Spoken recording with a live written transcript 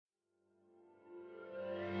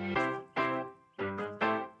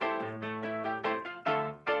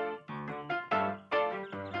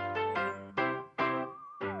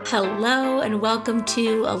Hello and welcome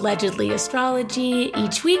to Allegedly Astrology.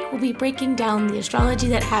 Each week we'll be breaking down the astrology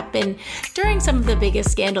that happened during some of the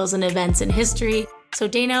biggest scandals and events in history. So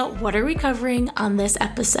Dana, what are we covering on this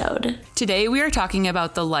episode? Today we are talking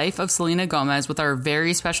about the life of Selena Gomez with our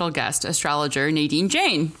very special guest, astrologer Nadine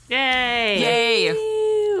Jane. Yay!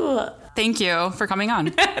 Yay! Thank you for coming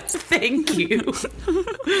on. Thank you.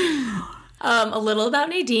 A little about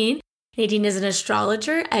Nadine. Nadine is an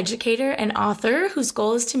astrologer, educator, and author whose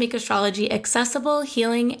goal is to make astrology accessible,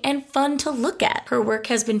 healing, and fun to look at. Her work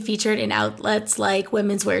has been featured in outlets like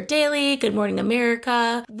Women's Wear Daily, Good Morning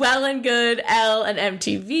America, Well and Good, Elle, and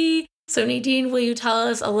MTV. So Nadine, will you tell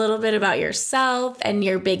us a little bit about yourself and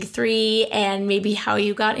your big three and maybe how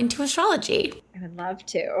you got into astrology? I would love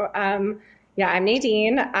to. I'm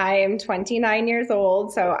Nadine. I am 29 years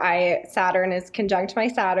old. So Saturn is conjunct my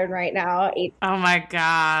Saturn right now. Oh my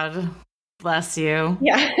God. Bless you.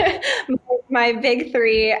 Yeah. My big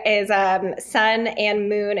three is Sun and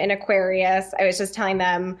Moon in Aquarius. I was just telling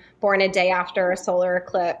them born a day after a solar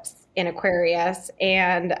eclipse in Aquarius,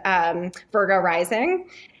 and Virgo rising.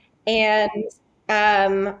 And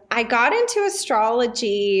I got into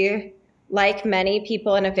astrology like many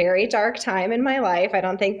people in a very dark time in my life. I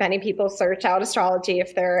don't think many people search out astrology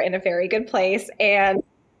if they're in a very good place. And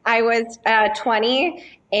I was 20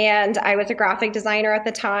 and I was a graphic designer at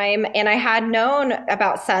the time. And I had known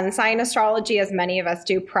about sun sign astrology, as many of us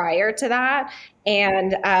do prior to that.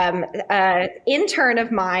 And an intern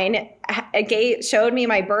of mine showed me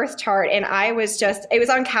my birth chart, and it was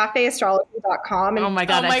on cafeastrology.com. Oh my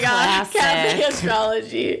God, Cafe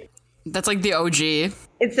Astrology. That's like the OG.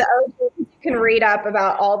 It's the OG. You can read up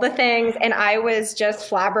about all the things. And I was just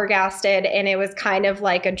flabbergasted, and it was kind of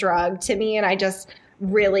like a drug to me. And I just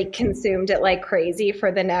really consumed it like crazy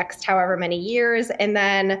for the next however many years. And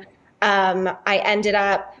then I ended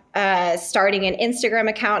up starting an Instagram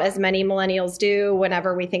account, as many millennials do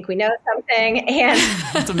whenever we think we know something. And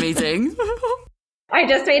That's amazing. I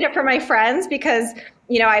just made it for my friends because,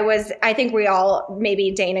 I think we all,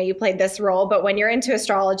 maybe Dana, you played this role, but when you're into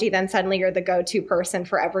astrology, then suddenly you're the go-to person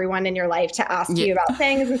for everyone in your life to ask you about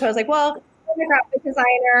things. And so I was like, well, I'm a graphic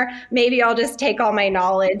designer. Maybe I'll just take all my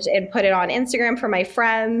knowledge and put it on Instagram for my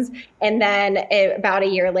friends. And then about a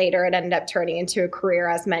year later, it ended up turning into a career,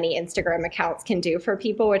 as many Instagram accounts can do for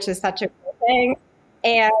people, which is such a cool thing.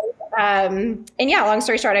 And long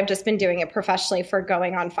story short, I've just been doing it professionally for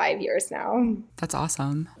going on 5 years now. That's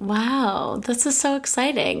awesome. Wow, this is so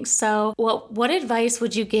exciting. So what advice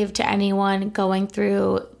would you give to anyone going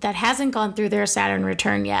through that hasn't gone through their Saturn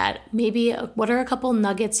return yet? Maybe what are a couple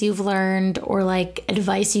nuggets you've learned, or like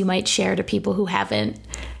advice you might share to people who haven't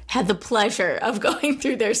had the pleasure of going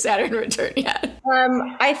through their Saturn return yet?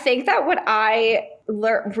 I think that what I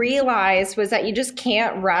realized was that you just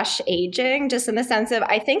can't rush aging, just in the sense of,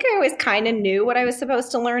 I think I always kind of knew what I was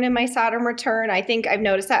supposed to learn in my Saturn return. I think I've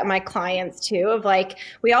noticed that in my clients too, of like,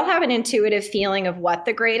 we all have an intuitive feeling of what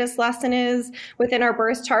the greatest lesson is within our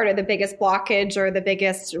birth chart, or the biggest blockage, or the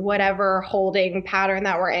biggest whatever holding pattern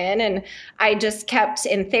that we're in. And I just kept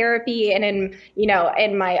in therapy and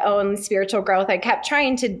in my own spiritual growth, I kept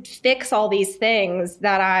trying to fix all these things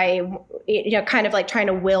that I, kind of like trying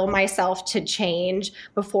to will myself to change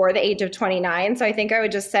before the age of 29. So I think I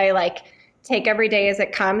would just say, like, take every day as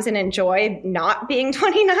it comes and enjoy not being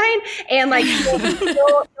 29. And like,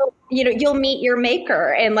 you'll meet your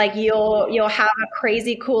maker, and like, you'll have a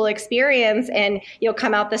crazy cool experience, and you'll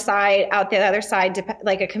come out the other side,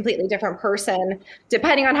 like a completely different person,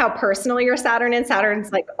 depending on how personal your Saturn is.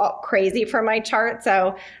 Saturn's like all crazy for my chart.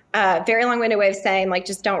 So very long-winded way of saying, like,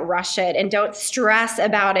 just don't rush it and don't stress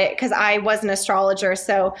about it, because I was an astrologer.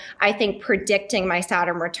 So I think predicting my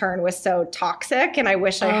Saturn return was so toxic, and I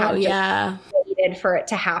wish I had just waited for it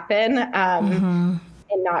to happen.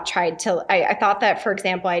 And not tried to, I thought that, for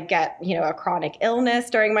example, I'd get, a chronic illness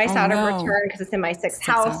during my Saturn return because it's in my sixth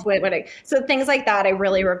house. So things like that, I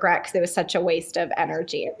really regret, because it was such a waste of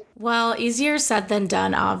energy. Well, easier said than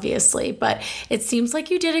done, obviously, but it seems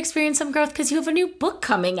like you did experience some growth because you have a new book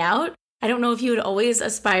coming out. I don't know if you had always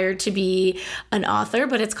aspired to be an author,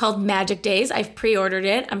 but it's called Magic Days. I've pre-ordered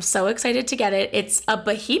it. I'm so excited to get it. It's a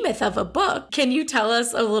behemoth of a book. Can you tell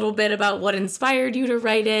us a little bit about what inspired you to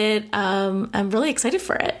write it? I'm really excited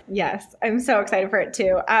for it. Yes, I'm so excited for it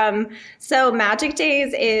too. So Magic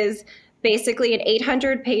Days is basically an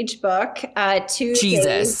 800-page book.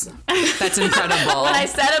 Jesus, that's incredible. When I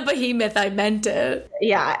said a behemoth, I meant it.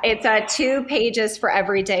 Yeah, it's 2 pages for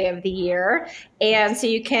every day of the year. And so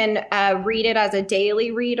you can read it as a daily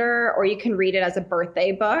reader, or you can read it as a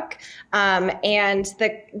birthday book. And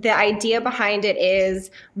the idea behind it is,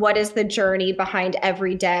 what is the journey behind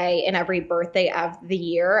every day and every birthday of the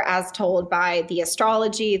year, as told by the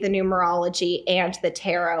astrology, the numerology, and the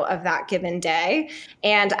tarot of that given day.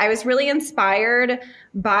 And I was really inspired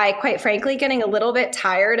by, quite frankly, getting a little bit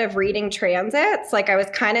tired of reading transits. Like, I was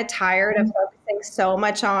kind of tired of focusing so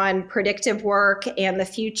much on predictive work and the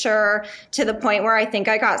future, to the point where I think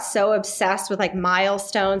I got so obsessed with like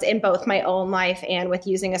milestones in both my own life and with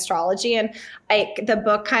using astrology. And the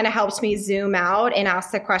book kind of helps me zoom out and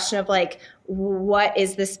ask the question of like, what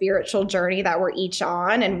is the spiritual journey that we're each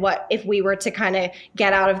on? And what if we were to kind of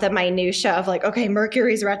get out of the minutia of like, okay,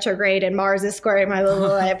 Mercury's retrograde and Mars is squaring my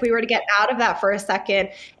little, if we were to get out of that for a second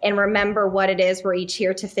and remember what it is we're each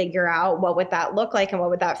here to figure out, what would that look like and what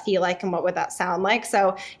would that feel like and what would that sound like?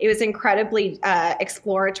 So it was incredibly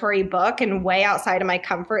exploratory book and way outside of my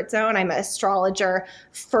comfort zone. I'm an astrologer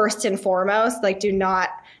first and foremost, like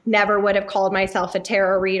never would have called myself a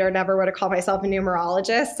tarot reader, never would have called myself a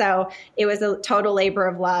numerologist. So it was a total labor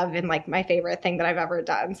of love and like my favorite thing that I've ever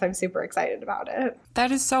done. So I'm super excited about it.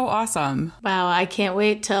 That is so awesome. Wow, I can't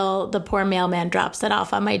wait till the poor mailman drops it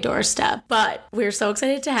off on my doorstep. But we're so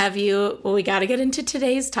excited to have you. Well, we got to get into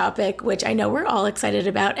today's topic, which I know we're all excited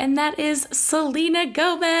about, and that is Selena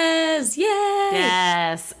Gomez. Yay!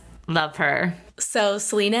 Yes, love her. So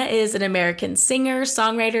Selena is an American singer,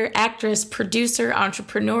 songwriter, actress, producer,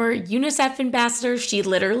 entrepreneur, UNICEF ambassador. She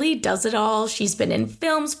literally does it all. She's been in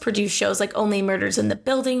films, produced shows like Only Murders in the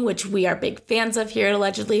Building, which we are big fans of here at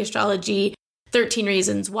Allegedly Astrology, 13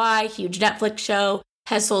 Reasons Why, huge Netflix show,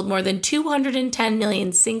 has sold more than 210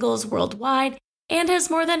 million singles worldwide, and has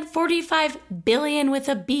more than 45 billion with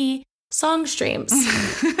a B song streams.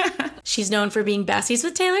 She's known for being besties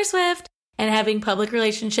with Taylor Swift and having public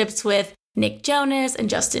relationships with Nick Jonas and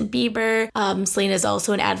Justin Bieber. Selena is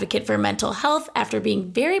also an advocate for mental health after being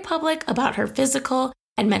very public about her physical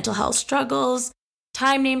and mental health struggles.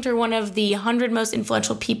 Time named her one of the 100 most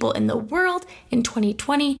influential people in the world in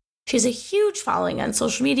 2020. She has a huge following on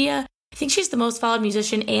social media. I think she's the most followed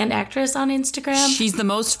musician and actress on Instagram. She's the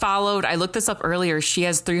most followed. I looked this up earlier. She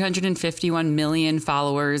has 351 million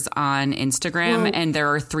followers on Instagram, Whoa. and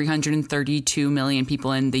there are 332 million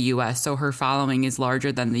people in the U.S., so her following is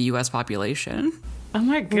larger than the U.S. population. Oh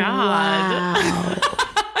my God. Wow.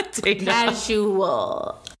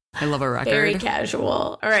 Casual. I love a record. Very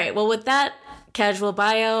casual. All right. Well, with that casual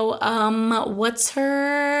bio, let's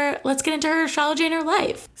get into her astrology and her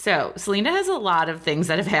life. So Selena has a lot of things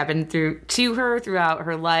that have happened to her throughout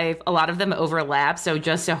her life. A lot of them overlap. So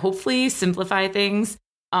just to hopefully simplify things,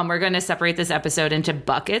 we're going to separate this episode into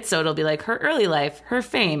buckets. So it'll be like her early life, her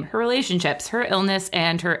fame, her relationships, her illness,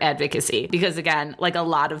 and her advocacy. Because again, like a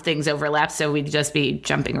lot of things overlap. So we'd just be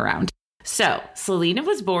jumping around. So, Selena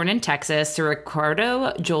was born in Texas to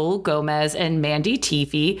Ricardo Joel Gomez and Mandy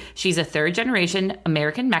Teefy. She's a third-generation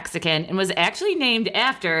American-Mexican and was actually named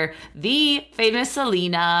after the famous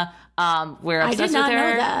Selena. We're obsessed with her. I did not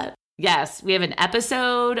know that. Yes, we have an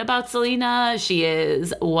episode about Selena. She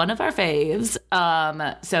is one of our faves.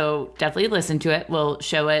 So definitely listen to it. We'll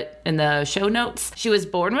show it in the show notes. She was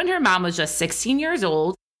born when her mom was just 16 years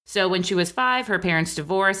old. So when she was 5, her parents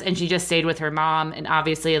divorced and she just stayed with her mom. And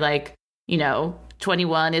obviously,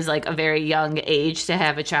 21 is like a very young age to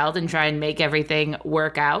have a child and try and make everything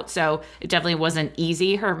work out. So it definitely wasn't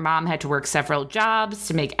easy. Her mom had to work several jobs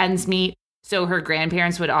to make ends meet. So her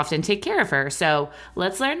grandparents would often take care of her. So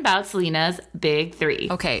let's learn about Selena's big 3.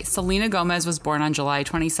 Okay, Selena Gomez was born on July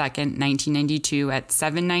 22nd, 1992 at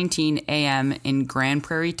 7:19 a.m. in Grand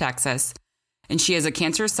Prairie, Texas. And she has a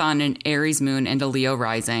Cancer sun, an Aries moon, and a Leo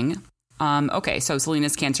rising. So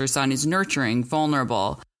Selena's Cancer sun is nurturing,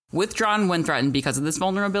 vulnerable, withdrawn when threatened because of this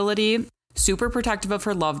vulnerability, super protective of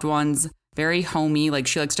her loved ones, very homey, like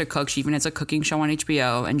she likes to cook. She even has a cooking show on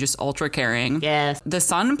HBO, and just ultra caring. Yes. The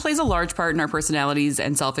sun plays a large part in our personalities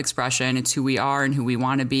and self-expression. It's who we are and who we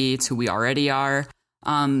want to be. It's who we already are.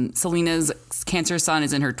 Selena's Cancer sun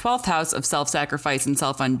is in her 12th house of self-sacrifice and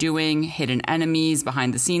self-undoing, hidden enemies,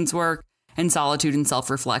 behind-the-scenes work, and solitude and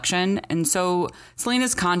self-reflection. And so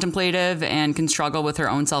Selena's contemplative and can struggle with her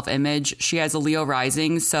own self-image. She has a Leo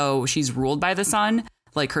rising, so she's ruled by the sun.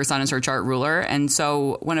 Like her sun is her chart ruler. And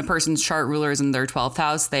so when a person's chart ruler is in their 12th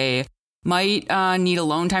house, they might need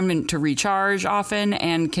alone time to recharge often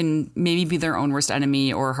and can maybe be their own worst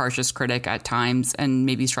enemy or harshest critic at times and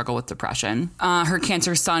maybe struggle with depression. Her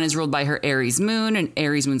Cancer sun is ruled by her Aries moon, and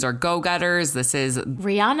Aries moons are go-getters. This is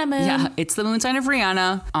Rihanna moon. Yeah, it's the moon sign of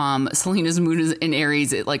Rihanna. Selena's moon is in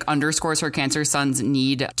Aries. It underscores her Cancer sun's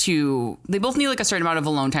need to, they both need a certain amount of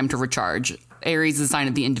alone time to recharge. Aries is a sign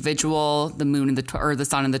of the individual. The moon in the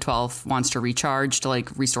sun in the 12th wants to recharge, to like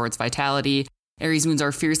restore its vitality. Aries moons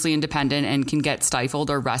are fiercely independent and can get stifled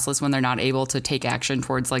or restless when they're not able to take action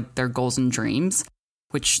towards like their goals and dreams,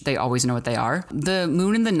 which they always know what they are. The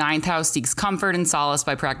moon in the 9th house seeks comfort and solace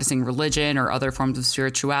by practicing religion or other forms of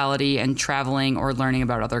spirituality and traveling or learning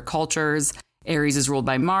about other cultures. Aries is ruled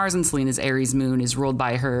by Mars, and Selena's Aries moon is ruled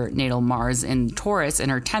by her natal Mars in Taurus in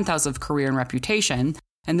her 10th house of career and reputation.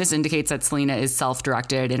 And this indicates that Selena is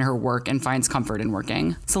self-directed in her work and finds comfort in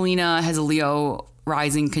working. Selena has a Leo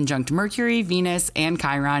rising conjunct Mercury, Venus, and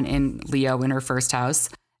Chiron in Leo in her first house.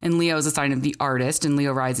 And Leo is a sign of the artist, and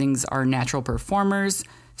Leo risings are natural performers.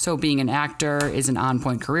 So being an actor is an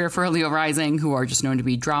on-point career for a Leo rising, who are just known to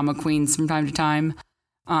be drama queens from time to time.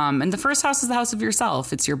 And the first house is the house of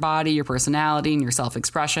yourself. It's your body, your personality, and your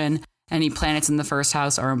self-expression. Any planets in the first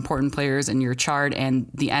house are important players in your chart, and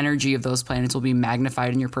the energy of those planets will be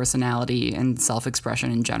magnified in your personality and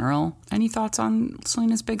self-expression in general. Any thoughts on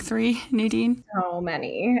Selena's big three, Nadine? So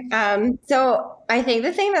many. So I think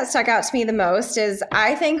the thing that stuck out to me the most is,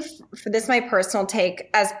 I think for this, my personal take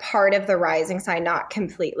as part of the rising sign, not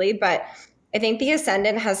completely, but I think the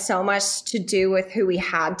ascendant has so much to do with who we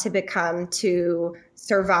had to become to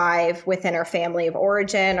survive within our family of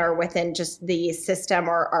origin or within just the system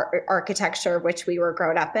or architecture of which we were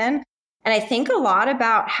grown up in. And I think a lot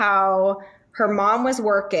about how her mom was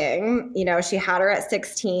working. You know, she had her at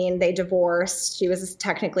 16. They divorced. She was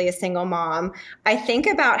technically a single mom. I think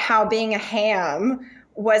about how being a ham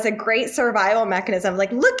was a great survival mechanism.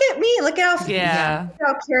 Like, look at me, look at how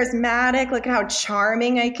charismatic, look at how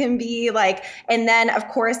charming I can be. Like, and then of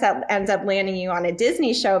course that ends up landing you on a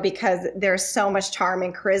Disney show because there's so much charm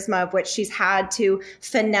and charisma of which she's had to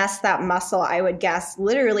finesse that muscle, I would guess,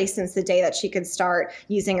 literally since the day that she could start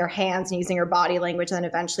using her hands and using her body language and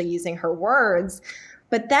eventually using her words.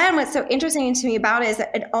 But then what's so interesting to me about it is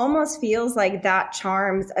that it almost feels like that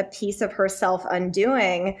charms a piece of herself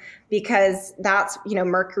undoing, because that's, you know,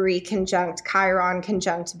 Mercury conjunct Chiron,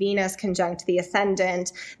 conjunct Venus, conjunct the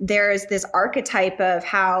ascendant. There's this archetype of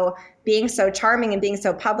how being so charming and being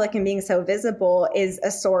so public and being so visible is a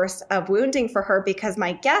source of wounding for her, because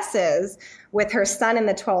my guess is with her sun in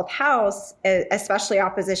the 12th house, especially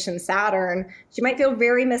opposition Saturn, she might feel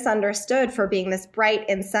very misunderstood for being this bright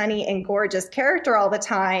and sunny and gorgeous character all the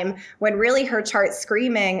time, when really her chart's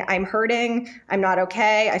screaming, I'm hurting, I'm not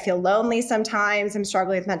okay, I feel lonely sometimes, I'm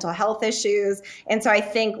struggling with mental health issues. And so I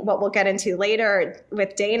think what we'll get into later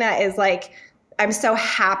with Dana is like, I'm so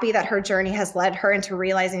happy that her journey has led her into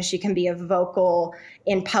realizing she can be a vocal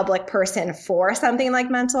in public person for something like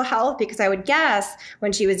mental health, because I would guess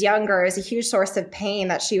when she was younger, it was a huge source of pain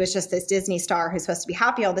that she was just this Disney star who's supposed to be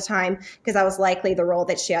happy all the time, because that was likely the role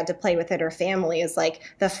that she had to play within her family, is like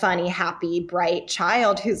the funny, happy, bright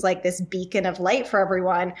child who's like this beacon of light for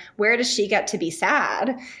everyone. Where does she get to be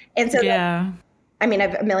sad? And so I mean, I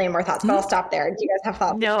have a million more thoughts, but I'll stop there. Do you guys have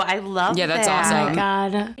thoughts? No, I love that. Yeah, that's awesome. Oh my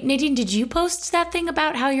God. Nadine, did you post that thing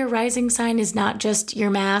about how your rising sign is not just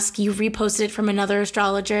your mask? You reposted it from another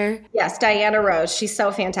astrologer? Yes, Diana Rose. She's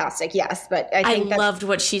so fantastic. Yes, but I think loved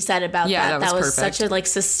what she said about that. That was such a like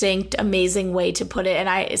succinct, amazing way to put it. And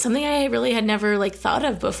it's something I really had never like thought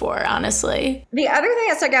of before, honestly. The other thing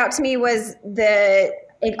that stuck out to me was the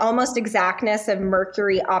almost exactness of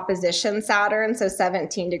Mercury opposition Saturn, so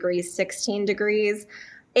 17 degrees, 16 degrees.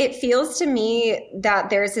 It feels to me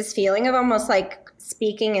that there's this feeling of almost like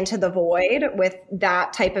speaking into the void with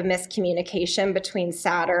that type of miscommunication between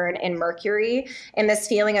Saturn and Mercury, and this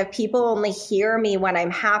feeling of people only hear me when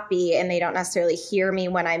I'm happy and they don't necessarily hear me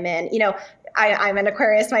when I'm in, you know, I'm an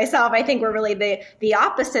Aquarius myself. I think we're really the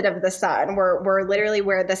opposite of the sun. We're literally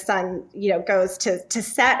where the sun, you know, goes to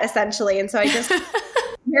set essentially. And so I just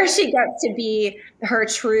where she gets to be her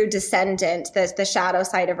true descendant, the shadow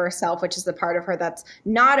side of herself, which is the part of her that's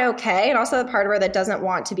not okay, and also the part of her that doesn't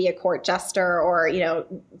want to be a court jester or, you know,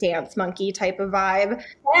 dance monkey type of vibe.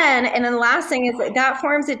 And then the last thing is that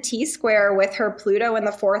forms a T-square with her Pluto in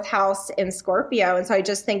the 4th house in Scorpio. And so I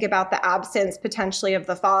just think about the absence potentially of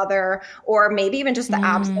the father, or maybe even just the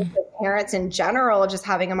absence of parents in general, just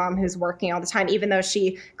having a mom who's working all the time, even though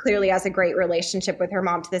she clearly has a great relationship with her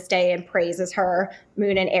mom to this day and praises her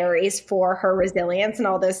moon in Aries for her resilience and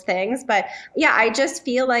all those things. But yeah, I just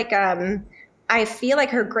feel like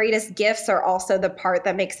her greatest gifts are also the part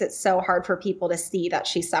that makes it so hard for people to see that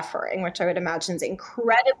she's suffering, which I would imagine is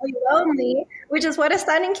incredibly lonely, which is what a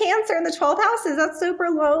sun in Cancer in the 12th house is. That's super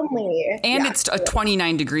lonely. And it's a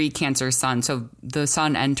 29-degree Cancer sun. So the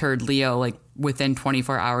sun entered Leo like within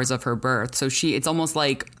 24 hours of her birth. So it's almost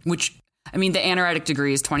like, which I mean, the anaretic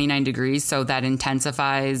degree is 29 degrees, so that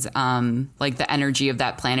intensifies like the energy of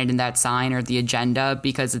that planet in that sign or the agenda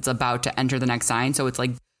because it's about to enter the next sign. So it's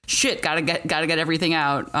like, shit, gotta get everything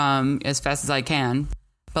out as fast as I can.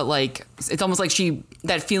 But like, it's almost like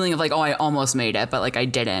that feeling of like, oh, I almost made it, but like I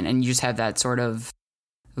didn't. And you just have that sort of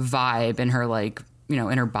vibe in her, like, you know,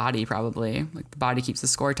 in her body, probably like the body keeps the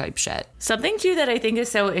score type shit. Something too that I think is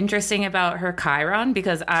so interesting about her Chiron,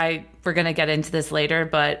 because we're going to get into this later,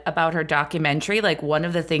 but about her documentary, like one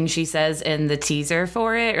of the things she says in the teaser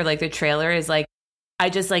for it or like the trailer is like, I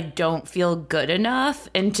just like don't feel good enough.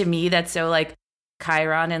 And to me, that's so like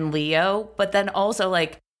Chiron and Leo, but then also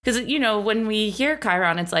like, because, you know, when we hear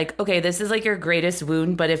Chiron, it's like, okay, this is like your greatest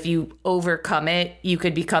wound, but if you overcome it, you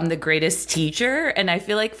could become the greatest teacher. And I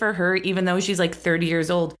feel like for her, even though she's like 30 years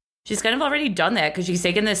old, she's kind of already done that because she's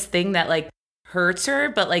taken this thing that like hurts her,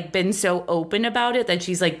 but like been so open about it that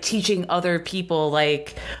she's like teaching other people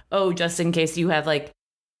like, oh, just in case you have like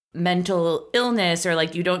mental illness or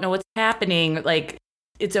like you don't know what's happening, like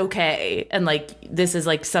it's okay. And like this is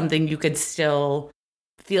like something you could still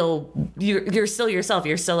feel you're still yourself.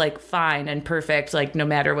 You're still like fine and perfect, like no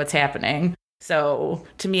matter what's happening. So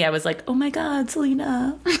to me, I was like, oh my God,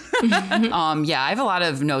 Selena. Yeah, I have a lot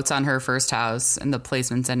of notes on her first house and the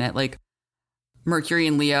placements in it. Like Mercury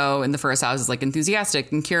and Leo in the first house is like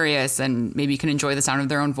enthusiastic and curious and maybe can enjoy the sound of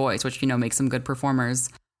their own voice, which, you know, makes them good performers.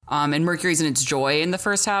 And Mercury's in its joy in the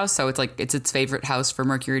first house. So it's like it's its favorite house for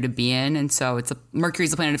Mercury to be in. And so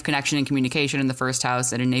Mercury's the planet of connection and communication in the first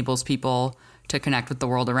house. It enables people to connect with the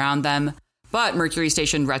world around them. But Mercury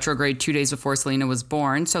stationed retrograde 2 days before Selena was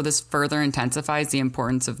born. So this further intensifies the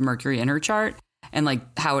importance of Mercury in her chart and like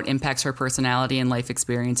how it impacts her personality and life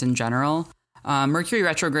experience in general. Mercury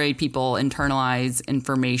retrograde people internalize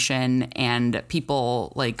information and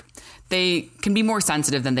people like they can be more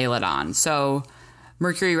sensitive than they let on. So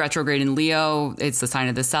Mercury retrograde in Leo, it's the sign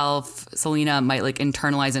of the self. Selena might like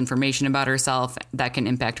internalize information about herself that can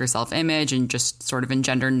impact her self-image and just sort of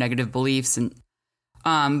engender negative beliefs and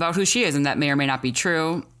about who she is, and that may or may not be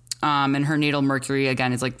true. And her natal Mercury,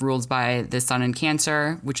 again, is like ruled by the sun in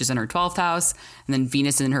Cancer, which is in her 12th house. And then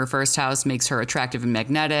Venus in her first house makes her attractive and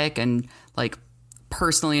magnetic and like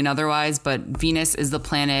personally and otherwise. But Venus is the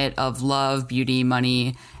planet of love, beauty,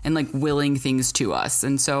 money, and like willing things to us.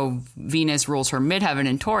 And so Venus rules her midheaven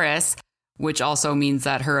in Taurus, which also means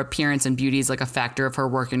that her appearance and beauty is like a factor of her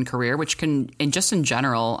work and career, which can, and just in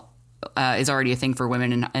general, is already a thing for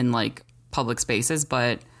women in like public spaces,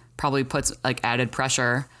 but probably puts like added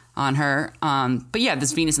pressure on her. But yeah,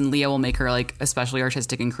 this Venus in Leo will make her like especially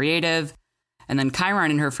artistic and creative. And then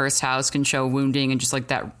Chiron in her first house can show wounding and just like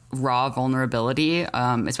that raw vulnerability,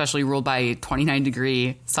 especially ruled by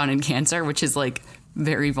 29-degree sun in Cancer, which is like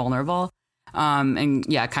very vulnerable. And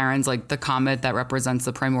yeah, Chiron's like the comet that represents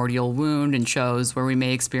the primordial wound and shows where we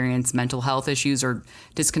may experience mental health issues or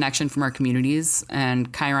disconnection from our communities.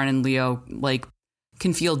 And Chiron and Leo like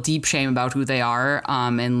can feel deep shame about who they are,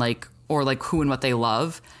 and like, or like who and what they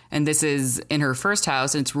love. And this is in her first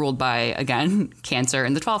house, and it's ruled by, again, Cancer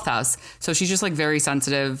in the 12th house. So she's just like very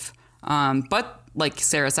sensitive. But like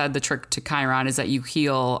Sarah said, the trick to Chiron is that you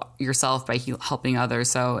heal yourself by helping others.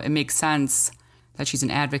 So it makes sense that she's an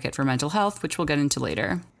advocate for mental health, which we'll get into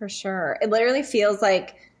later. For sure. It literally feels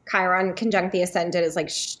like Chiron conjunct the ascendant is like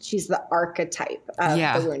she's the archetype of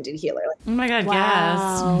the wounded healer. Oh my God,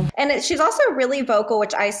 wow. Yes. And she's also really vocal,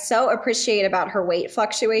 which I so appreciate about her weight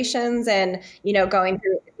fluctuations and, you know, going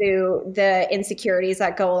through the insecurities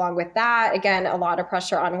that go along with that. Again, a lot of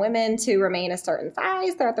pressure on women to remain a certain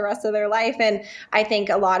size throughout the rest of their life. And I think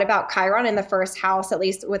a lot about Chiron in the first house, at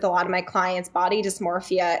least with a lot of my clients, body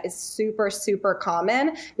dysmorphia is super, super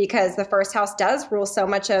common because the first house does rule so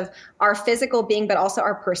much of our physical being, but also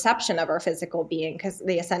our perception of our physical being, because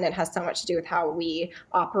the ascendant has so much to do with how we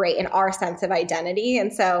operate in our sense of identity.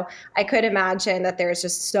 And so I could imagine that there's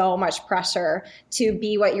just so much pressure to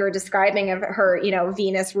be what you're describing of her, you know,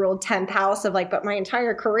 Venus ruled 10th house of like, but my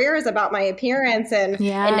entire career is about my appearance. And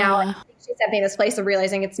now I think she's having this place of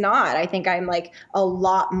realizing it's not. I think I'm like a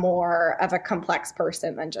lot more of a complex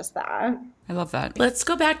person than just that. I love that. Let's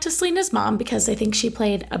go back to Selena's mom, because I think she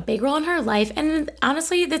played a big role in her life. And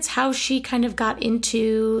honestly, that's how she kind of got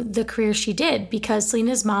into the career she did, because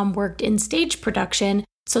Selena's mom worked in stage production.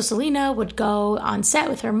 So Selena would go on set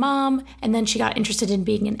with her mom, and then she got interested in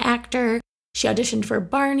being an actor. She auditioned for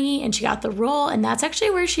Barney, and she got the role. And that's actually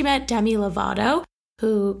where she met Demi Lovato,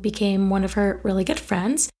 who became one of her really good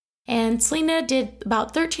friends. And Selena did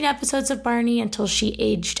about 13 episodes of Barney until she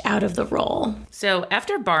aged out of the role. So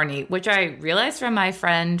after Barney, which I realized from my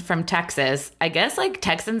friend from Texas, I guess like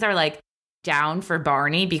Texans are like down for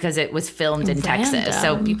Barney because it was filmed in Texas.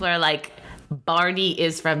 So people are like, Barney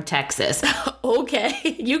is from Texas.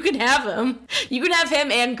 Okay, you can have him. You can have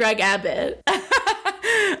him and Greg Abbott.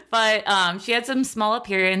 But she had some small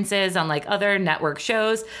appearances on like other network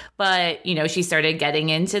shows. But, you know, she started getting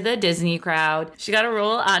into the Disney crowd. She got a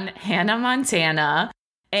role on Hannah Montana.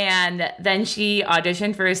 And then she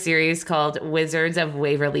auditioned for a series called Wizards of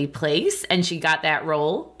Waverly Place. And she got that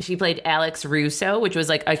role. She played Alex Russo, which was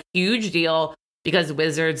like a huge deal because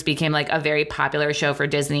Wizards became like a very popular show for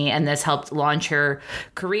Disney. And this helped launch her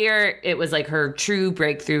career. It was like her true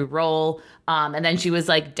breakthrough role. And then she was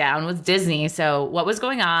like down with Disney. So what was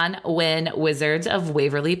going on when Wizards of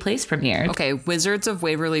Waverly Place premiered? Okay, Wizards of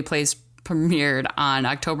Waverly Place premiered on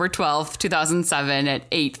October 12th, 2007 at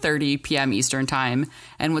 8:30 p.m. Eastern Time.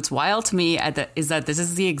 And what's wild to me is that this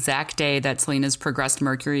is the exact day that Selena's progressed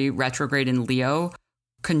Mercury retrograde in Leo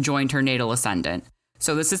conjoined her natal ascendant.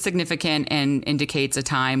 So this is significant and indicates a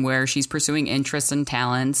time where she's pursuing interests and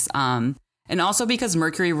talents. And also because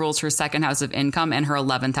Mercury rules her second house of income and her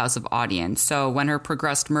 11th house of audience. So when her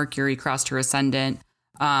progressed Mercury crossed her ascendant,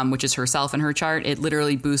 which is herself in her chart, it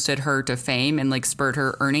literally boosted her to fame and like spurred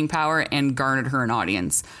her earning power and garnered her an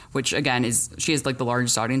audience, which again she has like the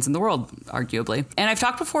largest audience in the world, arguably. And I've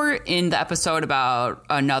talked before in the episode about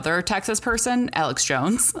another Texas person, Alex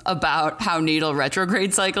Jones, about how natal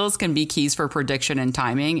retrograde cycles can be keys for prediction and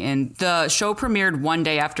timing. And the show premiered one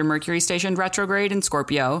day after Mercury stationed retrograde in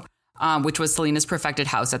Scorpio, which was Selena's perfected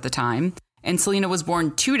house at the time. And Selena was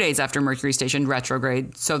born 2 days after Mercury stationed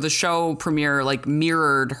retrograde. So the show premiere like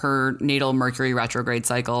mirrored her natal Mercury retrograde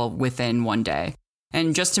cycle within one day.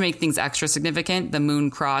 And just to make things extra significant, the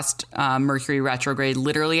moon crossed Mercury retrograde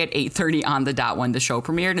literally at 8:30 on the dot when the show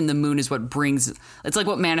premiered. And the moon is it's like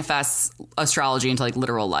what manifests astrology into like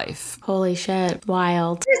literal life. Holy shit.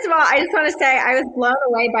 Wild. First of all, I just want to say I was blown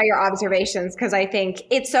away by your observations because I think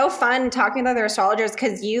it's so fun talking to other astrologers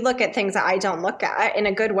because you look at things that I don't look at in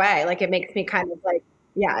a good way. Like it makes me kind of like,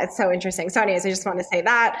 yeah, it's so interesting. So anyways, I just want to say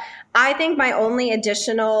that. I think my only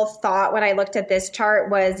additional thought when I looked at this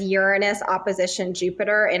chart was Uranus opposition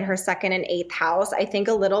Jupiter in her second and eighth house. I think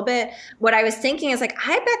a little bit what I was thinking is like,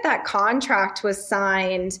 I bet that contract was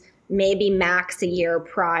signed maybe max a year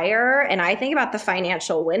prior. And I think about the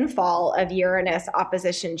financial windfall of Uranus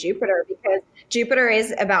opposition Jupiter because Jupiter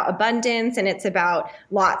is about abundance and it's about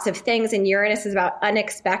lots of things. And Uranus is about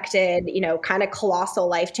unexpected, you know, kind of colossal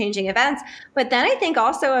life-changing events. But then I think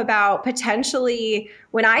also about potentially,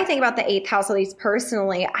 when I think about the eighth house, at least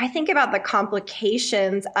personally, I think about the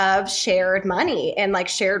complications of shared money and like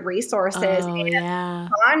shared resources and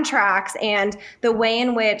contracts and the way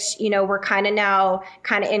in which, you know, we're kind of now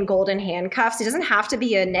kind of in golden handcuffs. It doesn't have to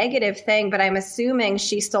be a negative thing, but I'm assuming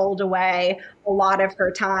she sold away a lot of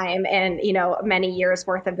her time and, you know, many years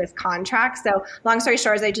worth of this contract. So long story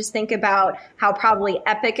short is I just think about how probably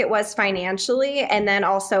epic it was financially. And then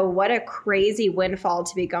also what a crazy windfall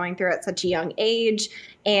to be going through at such a young age.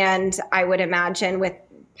 And I would imagine with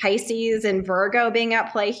Pisces and Virgo being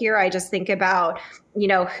at play here, I just think about, you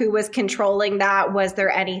know, who was controlling that? Was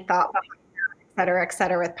there any thought behind that, et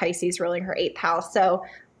cetera, with Pisces ruling her eighth house? So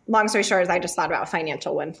long story short is I just thought about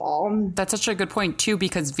financial windfall. That's such a good point, too,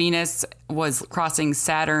 because Venus was crossing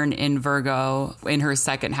Saturn in Virgo in her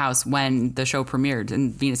second house when the show premiered.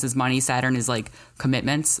 And Venus is money. Saturn is like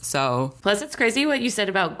commitments. So plus, it's crazy what you said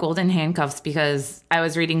about golden handcuffs, because I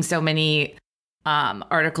was reading so many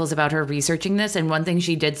articles about her researching this. And one thing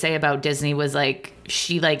she did say about Disney was like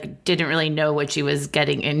she like didn't really know what she was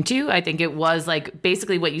getting into. I think it was like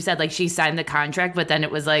basically what you said, like she signed the contract, but then it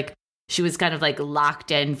was like she was kind of like locked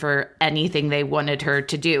in for anything they wanted her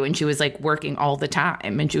to do. And she was like working all the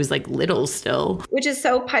time and she was like little still. Which is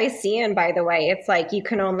so Piscean, by the way. It's like you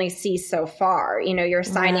can only see so far. You know, you're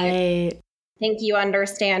signing it. Think you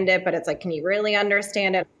understand it, but it's like, can you really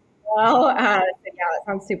understand it? Well, yeah, that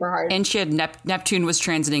sounds super hard. And she had Neptune was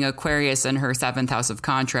transiting Aquarius in her seventh house of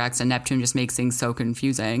contracts, and Neptune just makes things so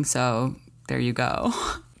confusing. So there you go.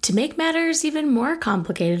 To make matters even more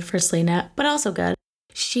complicated for Selena, but also good,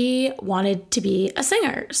 she wanted to be a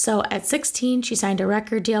singer. So at 16, she signed a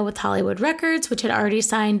record deal with Hollywood Records, which had already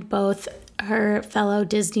signed both her fellow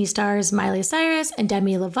Disney stars Miley Cyrus and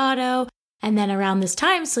Demi Lovato. And then around this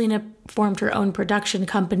time, Selena formed her own production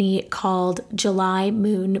company called July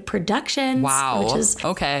Moon Productions. Wow. Which is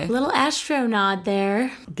okay. A little astronod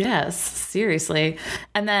there. Yes, seriously.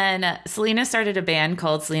 And then Selena started a band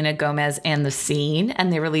called Selena Gomez and the Scene,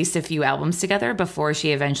 and they released a few albums together before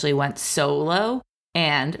she eventually went solo.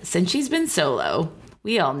 And since she's been solo,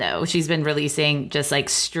 we all know she's been releasing just like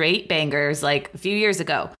straight bangers like a few years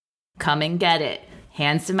ago. Come and Get It.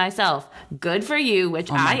 Hands to Myself, Good for You, which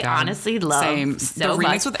I honestly love. Same. So the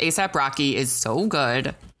remix much. with A$AP Rocky is so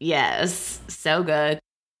good. Yes, so good.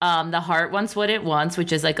 The Heart Wants What It Wants,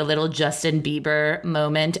 which is like a little Justin Bieber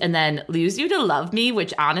moment. And then Lose You to Love Me,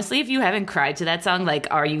 which honestly, if you haven't cried to that song, like,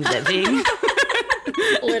 are you living?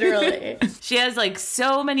 Literally. She has like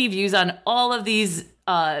so many views on all of these,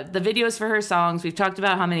 the videos for her songs. We've talked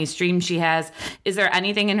about how many streams she has. Is there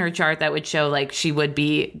anything in her chart that would show like she would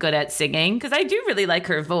be good at singing? Because I do really like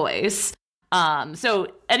her voice. So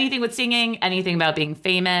anything with singing, anything about being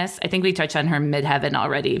famous. I think we touched on her Midheaven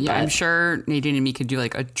already. Yeah, but I'm sure Nadine and me could do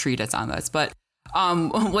like a treatise on this. But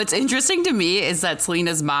what's interesting to me is that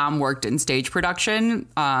Selena's mom worked in stage production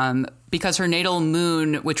because her natal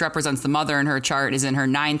moon, which represents the mother in her chart, is in her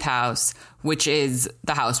 9th house, which is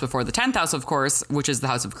the house before the 10th house, of course, which is the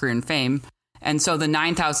house of career and fame. And so the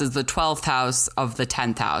 9th house is the 12th house of the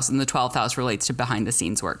 10th house, and the 12th house relates to behind the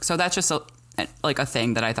scenes work. So that's just a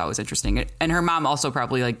thing that I thought was interesting. And her mom also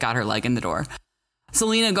probably like got her leg in the door.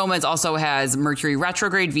 Selena Gomez also has Mercury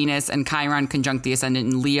retrograde, Venus, and Chiron conjunct the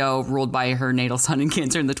ascendant in Leo, ruled by her natal sun in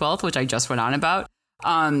Cancer in the 12th, which I just went on about.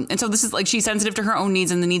 And so this is like, she's sensitive to her own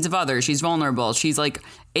needs and the needs of others. She's vulnerable. She's like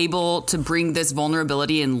able to bring this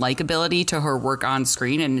vulnerability and likability to her work on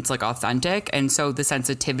screen, and it's like authentic. And so the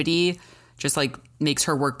sensitivity just like makes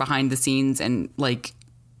her work behind the scenes, and like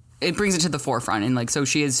it brings it to the forefront. And like, so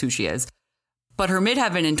she is who she is. But her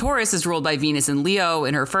midheaven in Taurus is ruled by Venus and Leo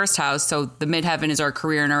in her 1st house. So the midheaven is our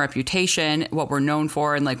career and our reputation, what we're known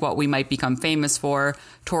for, and like what we might become famous for.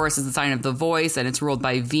 Taurus is the sign of the voice, and it's ruled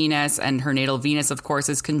by Venus. And her natal Venus, of course,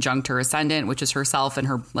 is conjunct her ascendant, which is herself and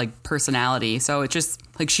her like personality. So it's just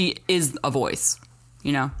like she is a voice,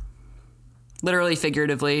 you know, literally,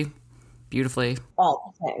 figuratively, beautifully.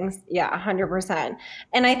 All the things. Yeah, 100%.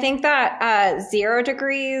 And I think that 0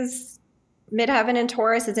 degrees midheaven in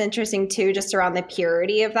Taurus is interesting too, just around the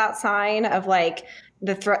purity of that sign of like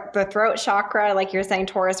the throat chakra. Like you're saying,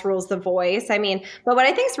 Taurus rules the voice. I mean, but what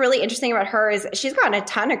I think is really interesting about her is she's gotten a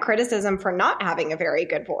ton of criticism for not having a very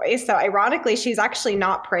good voice. So ironically, she's actually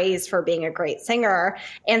not praised for being a great singer.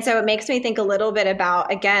 And so it makes me think a little bit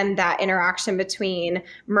about, again, that interaction between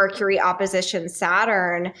Mercury opposition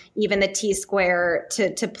Saturn, even the T-square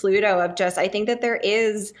to Pluto of just, I think that there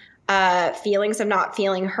is feelings of not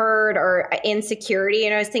feeling heard or insecurity.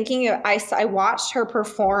 And I was thinking, I watched her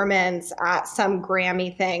performance at some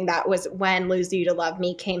Grammy thing that was when Lose You to Love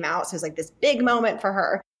Me came out. So it was like this big moment for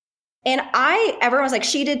her. And everyone was like,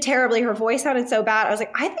 she did terribly. Her voice sounded so bad. I was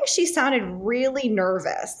like, I think she sounded really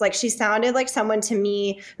nervous. Like she sounded like someone to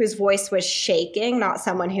me whose voice was shaking, not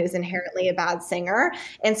someone who's inherently a bad singer.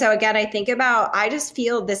 And so again, I just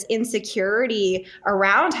feel this insecurity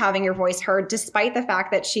around having your voice heard, despite the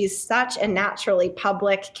fact that she's such a naturally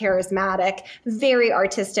public, charismatic, very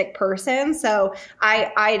artistic person. So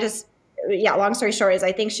long story short is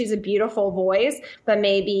I think she's a beautiful voice, but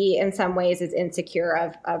maybe in some ways is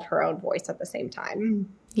insecure of her own voice at the same time.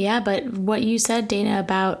 Yeah, but what you said, Dana,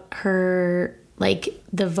 about her, like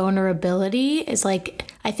the vulnerability is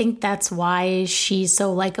like, I think that's why she's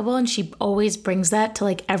so likable, and she always brings that to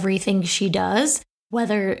like everything she does,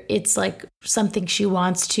 whether it's like something she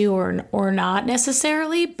wants to or not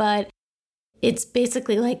necessarily, but it's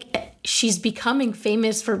basically like she's becoming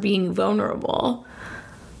famous for being vulnerable.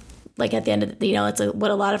 Like at the end of the, it's like what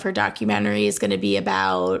a lot of her documentary is going to be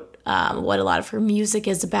about, what a lot of her music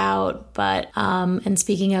is about. But, and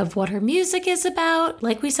speaking of what her music is about,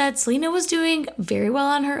 like we said, Selena was doing very well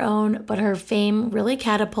on her own, but her fame really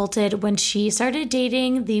catapulted when she started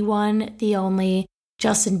dating the one, the only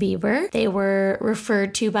Justin Bieber. They were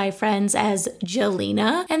referred to by friends as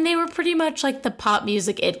Jelena, and they were pretty much like the pop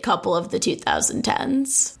music it couple of the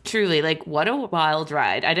 2010s. Truly, like what a wild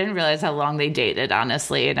ride. I didn't realize how long they dated,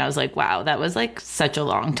 honestly. And I was like, wow, that was like such a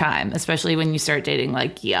long time, especially when you start dating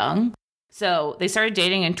like young. So they started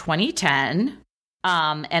dating in 2010.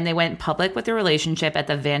 And they went public with their relationship at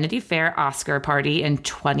the Vanity Fair Oscar party in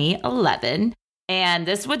 2011. And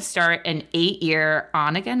this would start an 8-year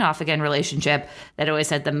on-again, off-again relationship that always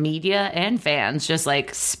had the media and fans just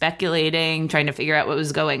like speculating, trying to figure out what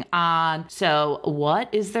was going on. So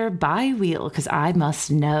what is their bi-wheel? Because I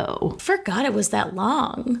must know. Forgot it was that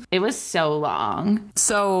long. It was so long.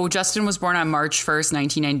 So Justin was born on March 1st,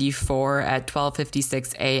 1994 at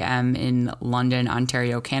 12:56 a.m. in London,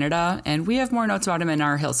 Ontario, Canada. And we have more notes about him in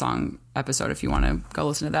our Hillsong episode if you want to go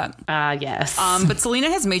listen to that. Yes. But Selena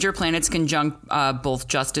has major planets conjunct both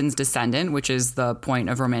Justin's descendant, which is the point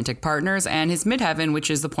of romantic partners, and his midheaven,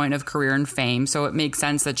 which is the point of career and fame. So it makes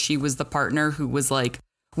sense that she was the partner who was like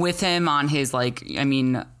with him on his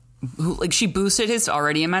she boosted his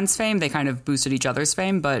already immense fame. They kind of boosted each other's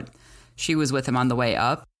fame, but she was with him on the way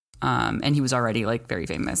up. And he was already like very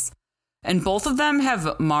famous. And both of them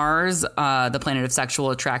have Mars, the planet of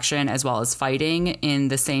sexual attraction, as well as fighting, in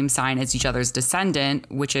the same sign as each other's descendant,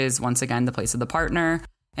 which is, once again, the place of the partner.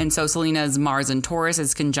 And so Selena's Mars in Taurus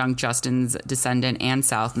is conjunct Justin's descendant and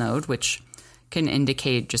south node, which can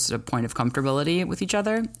indicate just a point of comfortability with each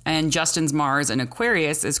other. And Justin's Mars in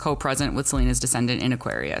Aquarius is co-present with Selena's descendant in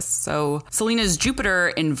Aquarius. So Selena's Jupiter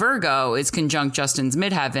in Virgo is conjunct Justin's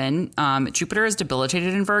midheaven. Jupiter is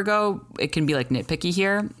debilitated in Virgo. It can be like nitpicky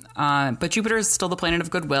here. But Jupiter is still the planet of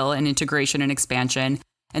goodwill and integration and expansion.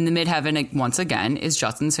 And the midheaven, once again, is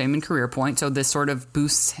Justin's fame and career point. So this sort of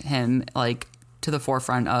boosts him like to the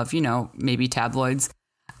forefront of, maybe tabloids.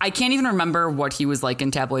 I can't even remember what he was like in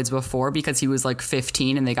tabloids before because he was like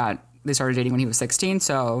 15 and they started dating when he was 16.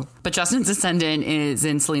 So, but Justin's ascendant is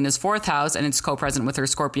in Selena's 4th house and it's co-present with her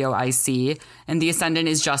Scorpio IC. And the ascendant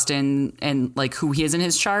is Justin and like who he is in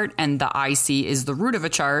his chart. And the IC is the root of a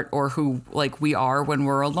chart, or who like we are when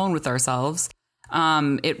we're alone with ourselves.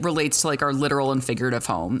 It relates to like our literal and figurative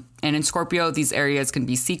home. And in Scorpio, these areas can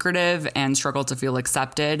be secretive and struggle to feel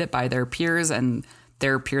accepted by their peers. And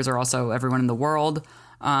their peers are also everyone in the world.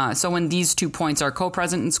 So when these 2 points are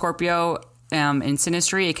co-present in Scorpio, in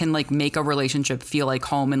synastry, it can like make a relationship feel like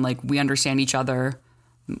home and like we understand each other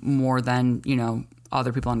more than,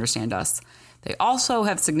 other people understand us. They also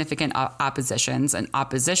have significant oppositions, and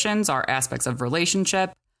oppositions are aspects of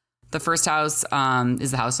relationship. The 1st house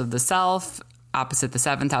is the house of the self, opposite the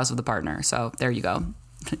 7th house of the partner. So there you go,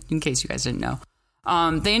 in case you guys didn't know.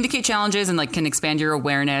 They indicate challenges and like can expand your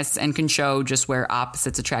awareness and can show just where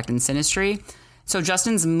opposites attract in synastry. So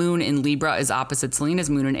Justin's moon in Libra is opposite Selena's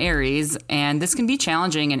moon in Aries, and this can be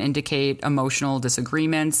challenging and indicate emotional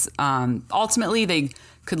disagreements. Ultimately, they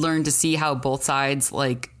could learn to see how both sides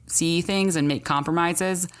like see things and make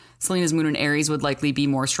compromises. Selena's moon in Aries would likely be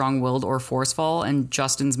more strong-willed or forceful, and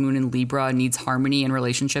Justin's moon in Libra needs harmony in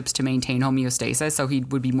relationships to maintain homeostasis, so he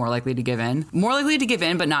would be more likely to give in. More likely to give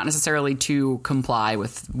in, but not necessarily to comply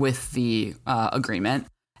with the agreement.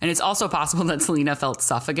 And it's also possible that Selena felt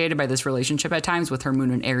suffocated by this relationship at times, with her moon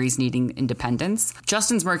in Aries needing independence.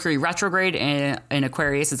 Justin's Mercury retrograde in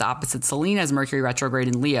Aquarius is opposite Selena's Mercury retrograde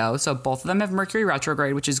in Leo. So both of them have Mercury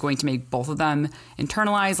retrograde, which is going to make both of them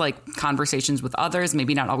internalize like conversations with others,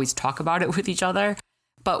 maybe not always talk about it with each other.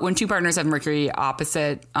 But when 2 partners have Mercury in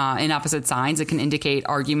opposite signs, it can indicate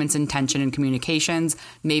arguments and tension in communications.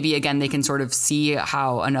 Maybe, again, they can sort of see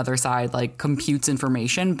how another side like computes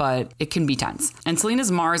information, but it can be tense. And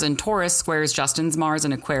Selena's Mars in Taurus squares Justin's Mars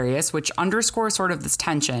in Aquarius, which underscores sort of this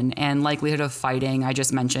tension and likelihood of fighting I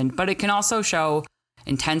just mentioned. But it can also show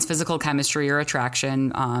intense physical chemistry or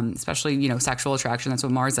attraction, especially, sexual attraction. That's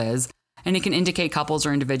what Mars is. And it can indicate couples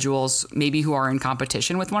or individuals maybe who are in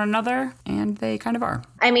competition with one another, and they kind of are.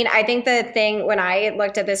 I mean, I think the thing when I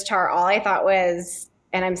looked at this chart, all I thought was,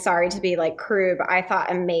 and I'm sorry to be like crude, but I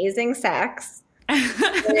thought amazing sex,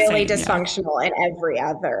 really dysfunctional in every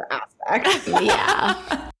other aspect.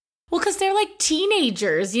 Yeah. Well, because they're like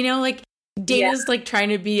teenagers, like Dana's like trying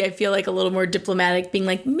to be, I feel like a little more diplomatic, being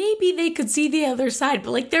like, maybe they could see the other side,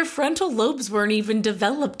 but like their frontal lobes weren't even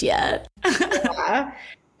developed yet. Yeah.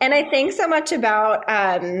 And I think so much about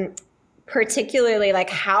particularly like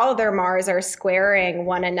how their Mars are squaring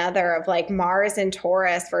one another, of like Mars in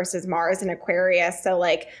Taurus versus Mars in Aquarius. So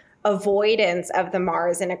like avoidance of the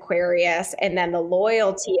Mars in Aquarius and then the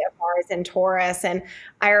loyalty of Mars in Taurus. And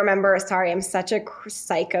I remember, sorry, I'm such a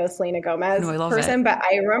psycho Selena Gomez person, but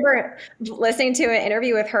I remember listening to an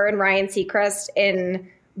interview with her and Ryan Seacrest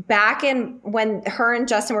back in when her and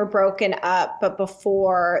Justin were broken up, but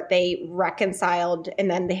before they reconciled, and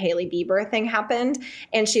then the Hailey Bieber thing happened.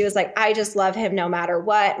 And she was like, I just love him no matter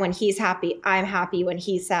what. When he's happy, I'm happy. When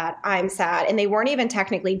he's sad, I'm sad. And they weren't even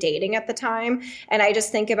technically dating at the time. And I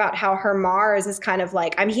just think about how her Mars is kind of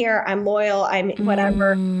like, I'm here, I'm loyal, I'm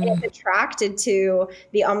whatever. And it's attracted to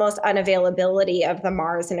the almost unavailability of the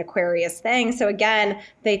Mars and Aquarius thing. So again,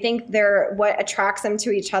 they think what attracts them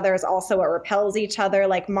to each other is also what repels each other.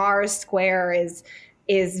 Like Mars square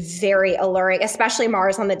is very alluring, especially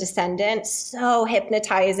Mars on the descendant, so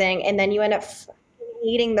hypnotizing. And then you end up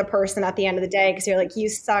hating the person at the end of the day because you're like, you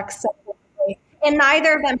suck so much. And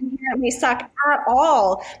neither of them apparently suck at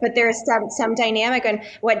all, but there's some dynamic. And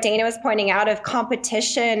what Dana was pointing out of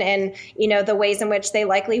competition and, the ways in which they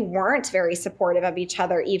likely weren't very supportive of each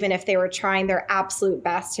other, even if they were trying their absolute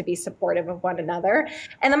best to be supportive of one another.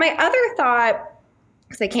 And then my other thought,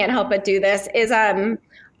 because I can't help but do this, is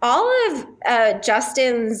all of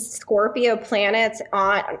Justin's Scorpio planets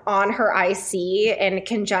on her IC and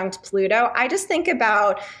conjunct Pluto, I just think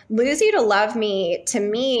about Lose You to Love Me, to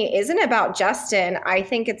me, isn't about Justin. I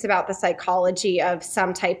think it's about the psychology of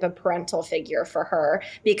some type of parental figure for her,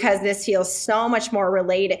 because this feels so much more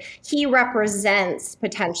related. He represents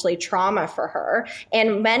potentially trauma for her.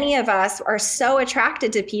 And many of us are so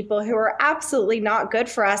attracted to people who are absolutely not good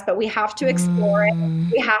for us, but we have to explore it.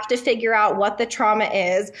 We have to figure out what the trauma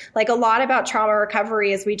is. Like, a lot about trauma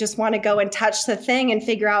recovery is we just want to go and touch the thing and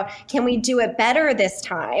figure out, can we do it better this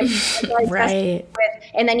time? Right.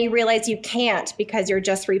 And then you realize you can't, because you're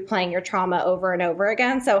just replaying your trauma over and over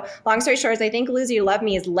again. So long story short is I think Lose You to Love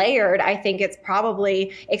Me is layered. I think it's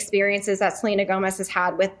probably experiences that Selena Gomez has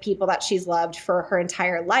had with people that she's loved for her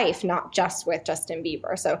entire life, not just with Justin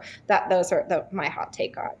Bieber. So those are my hot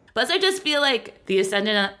take on. Plus, I just feel like the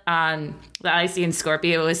ascendant on the IC in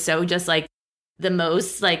Scorpio is so just like the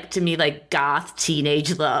most, like, to me, like, goth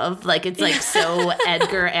teenage love. Like, it's like so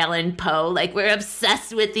Edgar Allan Poe, like, we're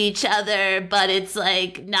obsessed with each other, but it's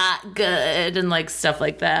like not good, and like stuff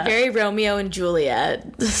like that. Very Romeo and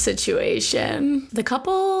Juliet situation. The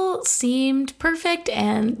couple seemed perfect,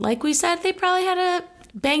 and like we said, they probably had a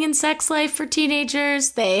banging sex life for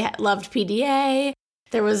teenagers. They loved PDA.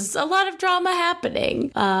 There was a lot of drama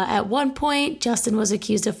happening. At one point, Justin was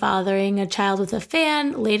accused of fathering a child with a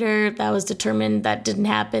fan. Later, that was determined that didn't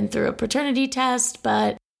happen through a paternity test,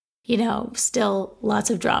 but, you know, still lots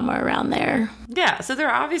of drama around there. Yeah, so there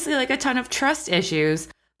are obviously like a ton of trust issues.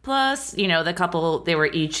 Plus, you know, the couple, they were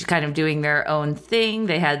each kind of doing their own thing.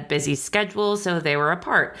 They had busy schedules, so they were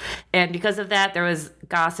apart. And because of that, there was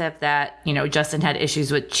gossip that, you know, Justin had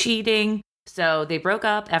issues with cheating. So they broke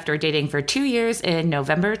up after dating for 2 years in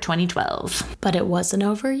November 2012. But it wasn't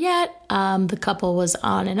over yet. The couple was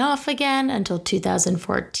on and off again until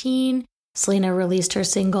 2014. Selena released her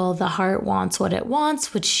single, The Heart Wants What It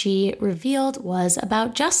Wants, which she revealed was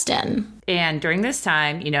about Justin. And during this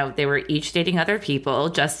time, you know, they were each dating other people.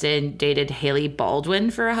 Justin dated Hailey Baldwin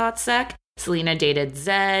for a hot sec. Selena dated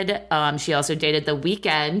Zed. She also dated The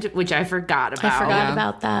Weeknd, which I forgot about. I forgot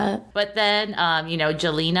about that. But then, you know,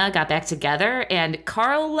 Jelena got back together, and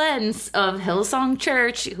Carl Lentz of Hillsong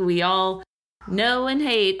Church, who we all know and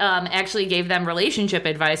hate, actually gave them relationship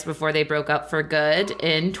advice before they broke up for good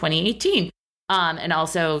in 2018. And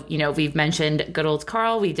also, you know, we've mentioned good old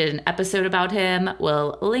Carl. We did an episode about him.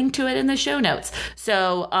 We'll link to it in the show notes.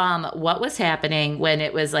 So what was happening when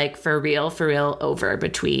it was like for real over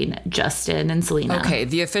between Justin and Selena? Okay,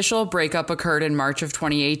 the official breakup occurred in March of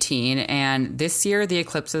 2018. And this year, the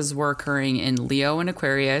eclipses were occurring in Leo and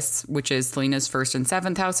Aquarius, which is Selena's 1st and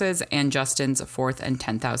 7th houses, and Justin's 4th and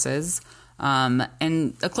 10th houses.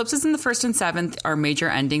 And eclipses in the 1st and 7th are major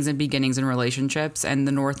endings and beginnings in relationships. And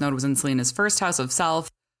the North Node was in Selena's 1st house of self,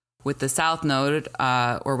 with the South Node,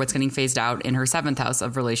 or what's getting phased out, in her 7th house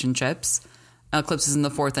of relationships. Eclipses in the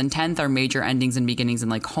 4th and 10th are major endings and beginnings in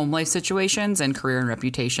like home life situations and career and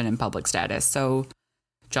reputation and public status. So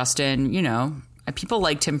Justin, you know, people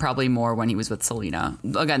liked him probably more when he was with Selena.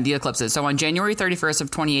 Again, the eclipses. So on January 31st of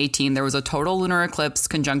 2018, there was a total lunar eclipse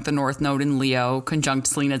conjunct the North Node in Leo, conjunct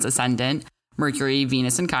Selena's ascendant, Mercury,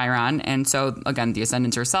 Venus, and Chiron. And so, again, the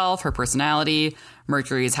ascendant's herself, her personality.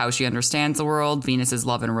 Mercury is how she understands the world. Venus is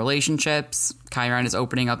love and relationships. Chiron is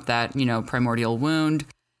opening up that, you know, primordial wound.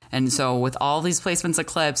 And so with all these placements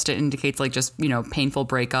eclipsed, it indicates like just, you know, painful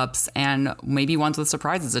breakups and maybe ones with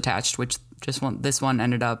surprises attached, which this one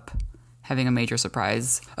ended up having a major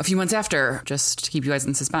surprise a few months after, just to keep you guys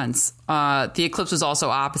in suspense. The eclipse was also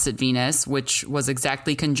opposite Venus, which was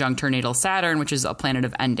exactly conjunct her natal Saturn, which is a planet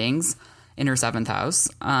of endings, in her 7th house.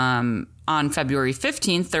 On February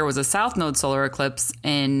 15th, there was a South Node solar eclipse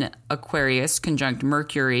in Aquarius, conjunct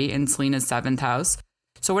Mercury in Selena's 7th house.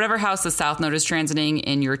 So whatever house the South Node is transiting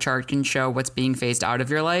in your chart can show what's being phased out of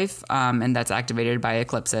your life, and that's activated by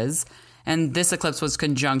eclipses. And this eclipse was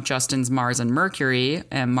conjunct Justin's Mars and Mercury,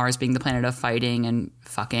 and Mars being the planet of fighting and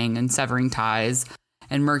fucking and severing ties.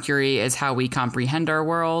 And Mercury is how we comprehend our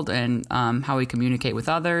world and how we communicate with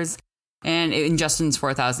others. And in Justin's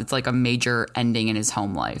 4th house, it's like a major ending in his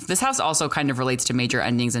home life. This house also kind of relates to major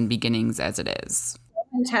endings and beginnings as it is.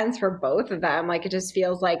 Intense for both of them. Like, it just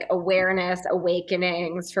feels like awareness,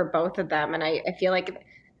 awakenings for both of them. And I feel like,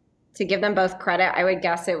 to give them both credit, I would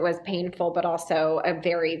guess it was painful, but also a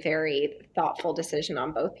very, very thoughtful decision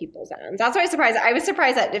on both people's ends. That's why I was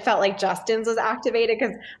surprised that it felt like Justin's was activated,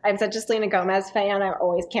 because I'm such a Selena Gomez fan. I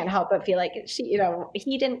always can't help but feel like she, you know,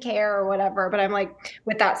 he didn't care or whatever. But I'm like,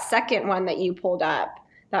 with that second one that you pulled up,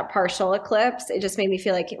 that partial eclipse, it just made me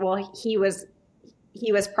feel like, well, he was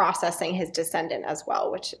he was processing his descendant as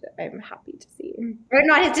well, which I'm happy to see. Or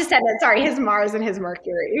not his descendant, sorry, his Mars and his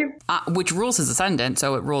Mercury. Which rules his ascendant,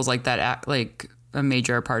 so it rules like that, like a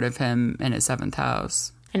major part of him in his 7th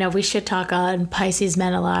house. I know we should talk on Pisces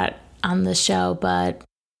men a lot on the show, but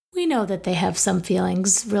we know that they have some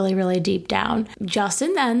feelings really, really deep down.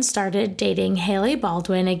 Justin then started dating Hailey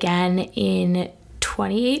Baldwin again in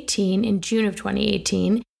 2018, in June of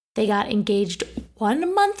 2018. They got engaged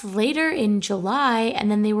 1 month later in July,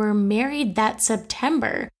 and then they were married that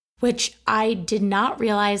September, which I did not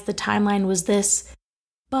realize the timeline was this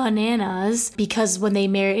bananas, because when they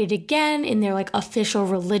married again in their like official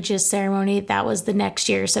religious ceremony, that was the next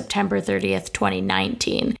year, September 30th,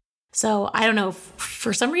 2019. So I don't know,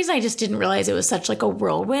 for some reason I just didn't realize it was such like a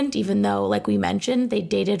whirlwind, even though, like we mentioned, they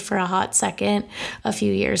dated for a hot second a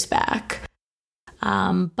few years back.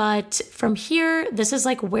 But from here, this is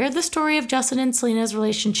like where the story of Justin and Selena's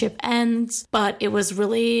relationship ends, but it was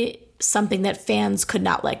really something that fans could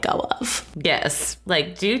not let go of. Yes.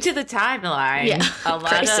 Like, due to the timeline, a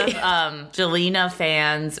lot of Jelena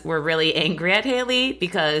fans were really angry at Hailey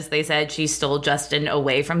because they said she stole Justin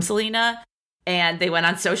away from Selena. And they went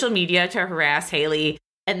on social media to harass Hailey.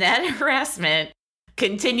 And that harassment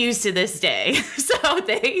continues to this day. So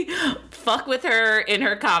they fuck with her in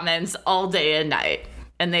her comments all day and night.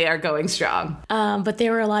 And they are going strong. But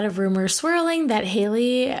there were a lot of rumors swirling that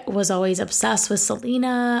Hailey was always obsessed with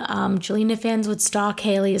Selena. Jelena fans would stalk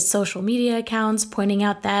Hailey's social media accounts, pointing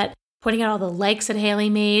out all the likes that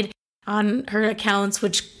Hailey made on her accounts,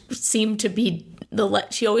 which seemed to be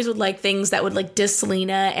she always would like things that would like diss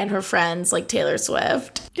Selena and her friends like Taylor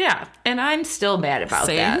Swift. Yeah, and I'm still mad about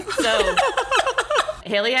that. So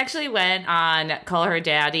Hailey actually went on Call Her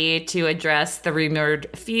Daddy to address the rumored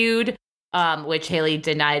feud, which Hailey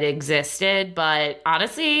denied existed. But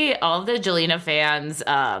honestly, all of the Jelena fans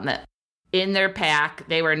in their pack,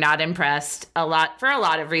 they were not impressed for a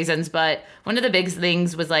lot of reasons. But one of the big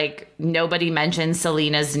things was like nobody mentioned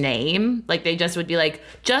Selena's name. Like they just would be like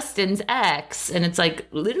Justin's ex, and it's like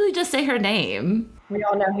literally just say her name. We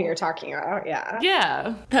all know who you're talking about. Yeah.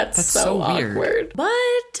 Yeah. That's so weird. Awkward.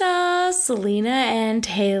 But Selena and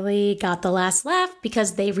Hailey got the last laugh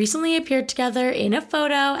because they recently appeared together in a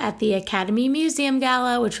photo at the Academy Museum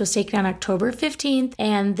Gala, which was taken on October 15th.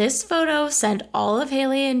 And this photo sent all of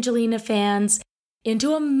Hailey and Jelena fans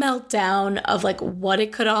into a meltdown of like what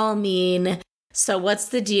it could all mean. So what's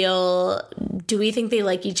the deal? Do we think they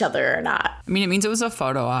like each other or not? I mean, it means it was a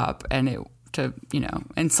photo op and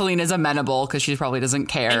and Selena's amenable because she probably doesn't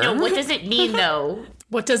care. I know. What does it mean, though?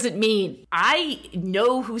 What does it mean? I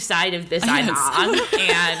know whose side of this I'm on,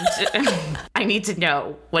 and I need to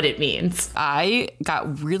know what it means. I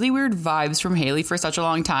got really weird vibes from Hailey for such a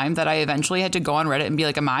long time that I eventually had to go on Reddit and be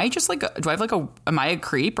like, am I a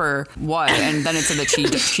creep or what? And then it said that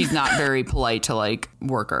she's not very polite to like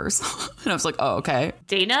workers. And I was like, oh, okay.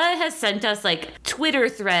 Dana has sent us like Twitter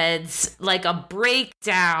threads, like a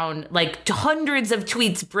breakdown, like hundreds of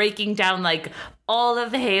tweets breaking down like all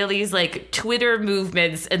of Hailey's like Twitter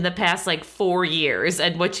movements in the past like 4 years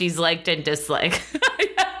and what she's liked and disliked.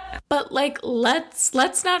 But like let's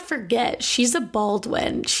not forget, she's a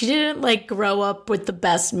Baldwin. She didn't like grow up with the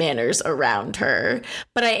best manners around her.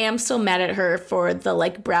 But I am still mad at her for the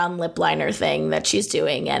like brown lip liner thing that she's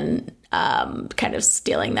doing and kind of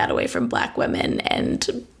stealing that away from Black women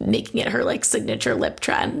and making it her like signature lip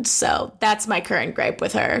trend. So that's my current gripe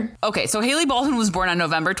with her. Okay, so Hailey Baldwin was born on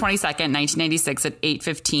November 22nd, 1996 at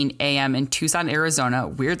 8:15 a.m. in Tucson, Arizona,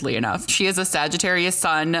 weirdly enough. She is a Sagittarius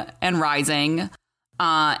sun and rising,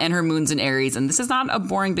 and her moon's in Aries. And this is not a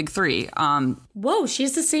boring big three. Whoa, she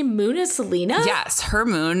has the same moon as Selena? Yes, her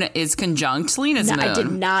moon is conjunct Selena's moon. I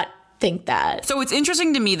did not think that. So it's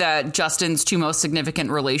interesting to me that Justin's two most significant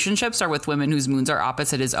relationships are with women whose moons are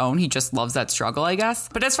opposite his own. He just loves that struggle, I guess.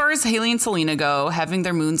 But as far as Hailey and Selena go, having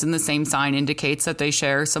their moons in the same sign indicates that they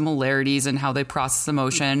share similarities in how they process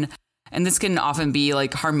emotion. And this can often be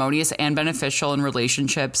like harmonious and beneficial in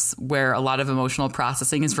relationships where a lot of emotional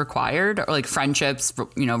processing is required, or like friendships,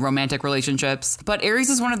 romantic relationships. But Aries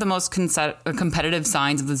is one of the most competitive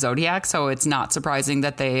signs of the zodiac, so it's not surprising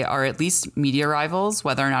that they are at least media rivals,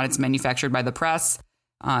 whether or not it's manufactured by the press.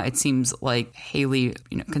 It seems like Hailey,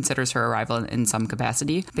 considers her a rival in some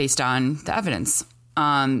capacity based on the evidence.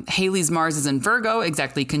 Hailey's Mars is in Virgo,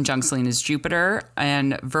 exactly conjunct Selena's Jupiter,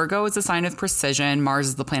 and Virgo is a sign of precision. Mars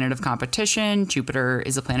is the planet of competition. Jupiter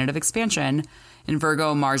is a planet of expansion. In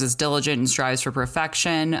Virgo, Mars is diligent and strives for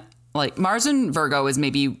perfection. Like Mars in Virgo is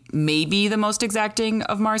maybe the most exacting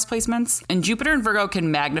of Mars placements. And Jupiter in Virgo can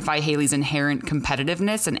magnify Hailey's inherent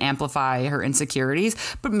competitiveness and amplify her insecurities,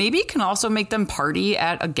 but maybe it can also make them party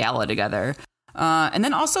at a gala together. And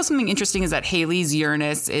then also something interesting is that Haley's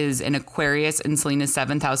Uranus is in Aquarius in Selena's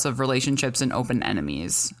 7th house of relationships and open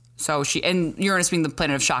enemies. So and Uranus being the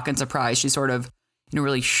planet of shock and surprise, she sort of,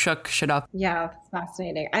 really shook shit up. Yeah, that's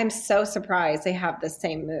fascinating. I'm so surprised they have the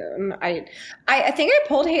same moon. I think I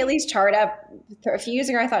pulled Haley's chart up a few years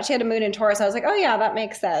ago. I thought she had a moon in Taurus. I was like, oh yeah, that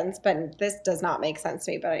makes sense. But this does not make sense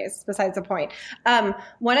to me, but it's besides the point.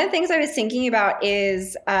 One of the things I was thinking about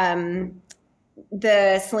is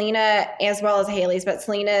the Selena as well as Haley's, but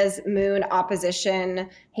Selena's moon opposition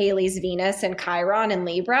Haley's Venus and Chiron in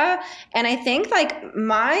Libra. And I think like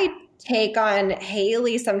my take on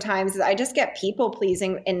Haley sometimes is I just get people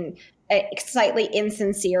pleasing and a slightly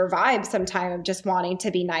insincere vibe sometimes of just wanting to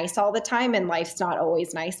be nice all the time, and life's not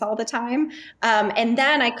always nice all the time. And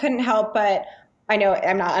then I couldn't help but, I know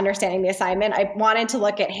I'm not understanding the assignment, I wanted to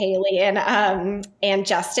look at Haley and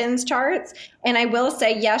Justin's charts. And I will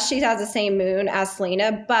say, yes, she has the same moon as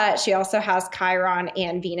Selena, but she also has Chiron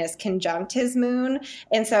and Venus conjunct his moon.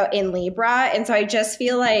 And so in Libra. And so I just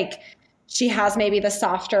feel like she has maybe the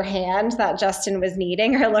softer hand that Justin was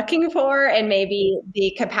needing or looking for, and maybe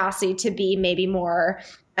the capacity to be maybe more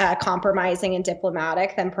compromising and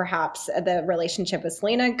diplomatic than perhaps the relationship with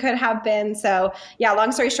Selena could have been. So yeah,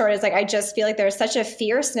 long story short is like, I just feel like there's such a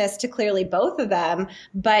fierceness to clearly both of them,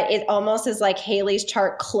 but it almost is like Haley's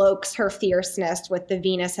chart cloaks her fierceness with the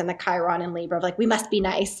Venus and the Chiron and Libra of like, we must be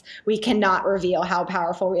nice. We cannot reveal how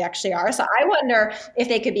powerful we actually are. So I wonder if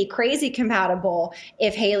they could be crazy compatible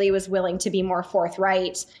if Haley was willing to be more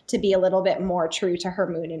forthright, to be a little bit more true to her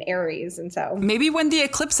moon in Aries. And so maybe when the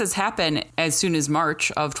eclipses happen as soon as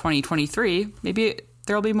March of 2023, maybe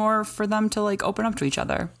there'll be more for them to like open up to each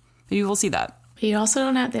other. Maybe we'll see that. You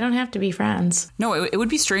also they don't have to be friends. No, it would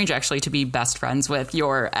be strange actually to be best friends with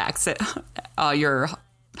your ex, your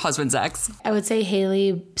husband's ex. I would say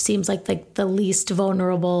Haley seems like the least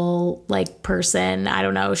vulnerable like person. I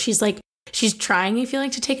don't know. She's trying, I feel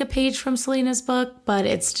like, to take a page from Selena's book, but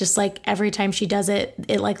it's just like every time she does it,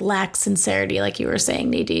 it like lacks sincerity, like you were saying,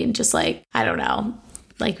 Nadine. Just like, I don't know.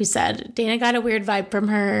 Like we said, Dana got a weird vibe from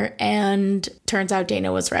her, and turns out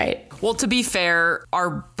Dana was right. Well, to be fair,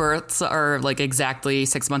 our births are like exactly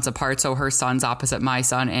 6 months apart. So her sun's opposite my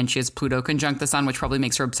sun, and she has Pluto conjunct the sun, which probably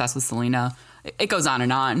makes her obsessed with Selena. It goes on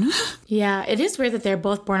and on. Yeah, it is weird that they're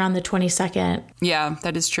both born on the 22nd. Yeah,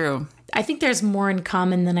 that is true. I think there's more in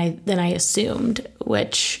common than I assumed,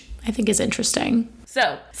 which I think is interesting.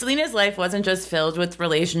 So Selena's life wasn't just filled with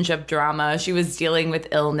relationship drama. She was dealing with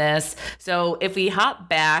illness. So if we hop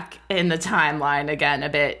back in the timeline again a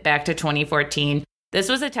bit, back to 2014, this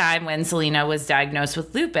was a time when Selena was diagnosed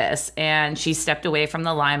with lupus, and she stepped away from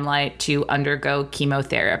the limelight to undergo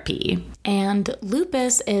chemotherapy. And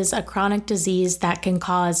lupus is a chronic disease that can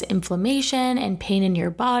cause inflammation and pain in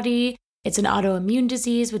your body. It's an autoimmune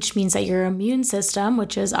disease, which means that your immune system,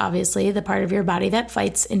 which is obviously the part of your body that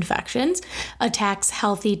fights infections, attacks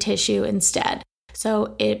healthy tissue instead.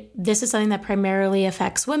 So this is something that primarily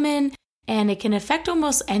affects women, and it can affect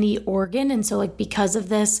almost any organ. And so like because of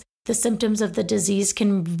this, the symptoms of the disease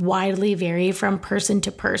can widely vary from person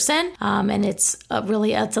to person. And it's a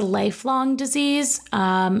lifelong disease.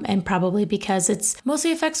 And probably because it's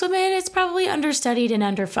mostly affects women, it's probably understudied and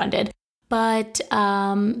underfunded. But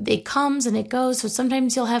it comes and it goes. So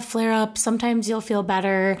sometimes you'll have flare-ups, sometimes you'll feel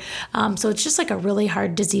better. So it's just like a really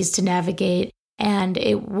hard disease to navigate. And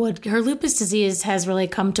her lupus disease has really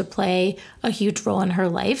come to play a huge role in her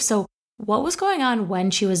life. So what was going on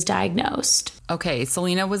when she was diagnosed? Okay,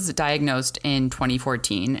 Selena was diagnosed in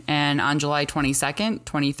 2014. And on July 22nd,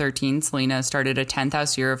 2013, Selena started a 10th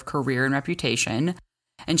house year of career and reputation.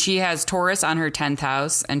 And she has Taurus on her 10th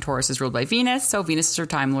house, and Taurus is ruled by Venus. So Venus is her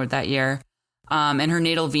time lord that year. And her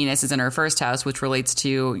natal Venus is in her first house, which relates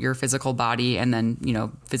to your physical body and then,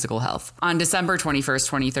 physical health. On December 21st,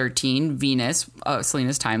 2013, Venus,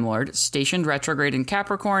 Selena's time lord, stationed retrograde in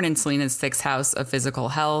Capricorn in Selena's 6th house of physical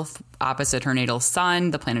health, opposite her natal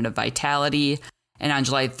sun, the planet of vitality. And on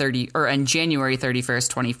January 31st,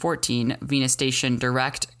 2014, Venus stationed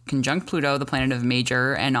direct conjunct Pluto, the planet of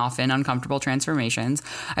major and often uncomfortable transformations.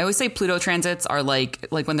 I always say Pluto transits are like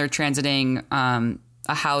when they're transiting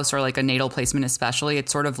a house or like a natal placement especially.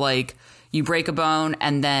 It's sort of like you break a bone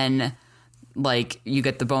and then like you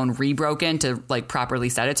get the bone rebroken to like properly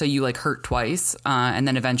set it. So you like hurt twice and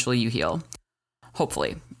then eventually you heal,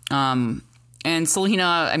 hopefully. And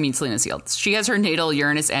Selena's healed. She has her natal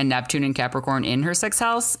Uranus and Neptune in Capricorn in her 6th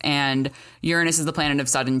house. And Uranus is the planet of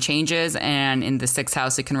sudden changes. And in the 6th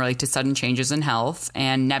house, it can relate to sudden changes in health.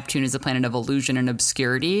 And Neptune is the planet of illusion and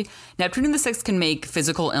obscurity. Neptune in the 6th can make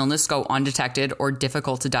physical illness go undetected or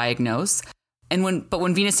difficult to diagnose.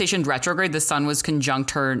 When Venus stationed retrograde, the sun was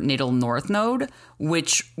conjunct her natal north node,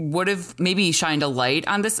 which would have maybe shined a light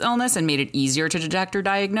on this illness and made it easier to detect or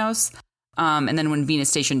diagnose. And then when Venus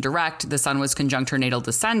stationed direct, the sun was conjunct her natal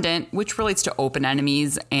descendant, which relates to open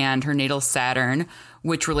enemies, and her natal Saturn,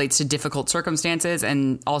 which relates to difficult circumstances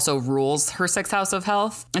and also rules her sixth house of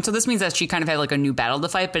health. And so this means that she kind of had like a new battle to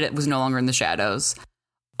fight, but it was no longer in the shadows.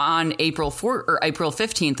 On April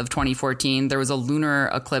 15th of 2014, there was a lunar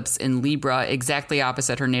eclipse in Libra exactly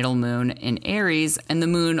opposite her natal moon in Aries. And the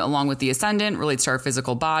moon, along with the ascendant, relates to our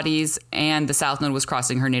physical bodies. And the south node was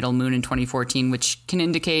crossing her natal moon in 2014, which can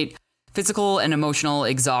indicate physical and emotional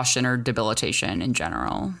exhaustion or debilitation in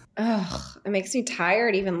general. Ugh, it makes me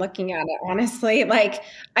tired even looking at it, honestly.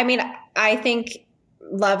 I think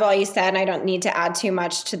love all you said, and I don't need to add too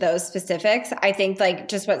much to those specifics. I think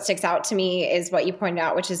just what sticks out to me is what you pointed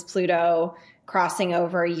out, which is Pluto crossing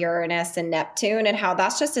over Uranus and Neptune, and how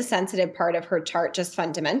that's just a sensitive part of her chart just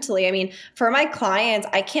fundamentally. I mean, for my clients,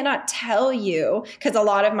 I cannot tell you, because a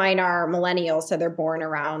lot of mine are millennials, so they're born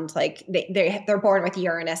around they're born with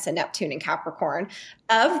Uranus and Neptune and Capricorn.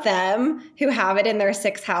 Of them who have it in their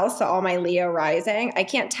sixth house, so all my Leo rising, I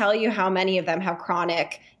can't tell you how many of them have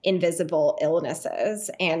chronic invisible illnesses.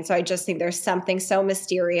 And so I just think there's something so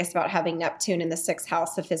mysterious about having Neptune in the sixth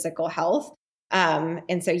house of physical health. But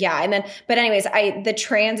anyways, the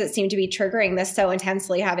transit seemed to be triggering this so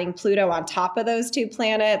intensely, having Pluto on top of those two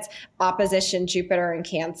planets, opposition Jupiter and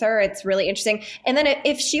Cancer. It's really interesting. And then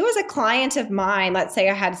if she was a client of mine, let's say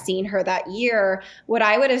I had seen her that year, what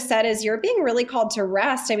I would have said is, you're being really called to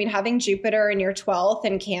rest. I mean, having Jupiter in your 12th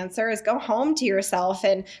and Cancer is go home to yourself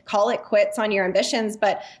and call it quits on your ambitions.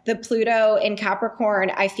 But the Pluto in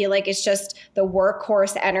Capricorn, I feel like it's just the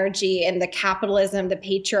workhorse energy and the capitalism, the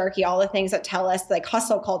patriarchy, all the things that tell us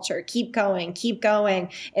hustle culture, keep going.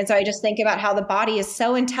 And so I just think about how the body is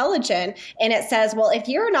so intelligent, and it says, well, if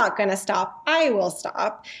you're not going to stop, I will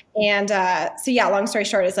stop. And long story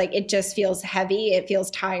short, is it just feels heavy. It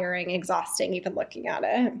feels tiring, exhausting, even looking at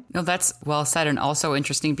it. No, that's well said. And also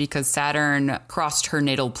interesting because Saturn crossed her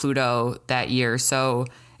natal Pluto that year. So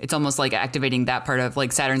it's almost like activating that part of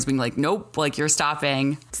Saturn's being nope, you're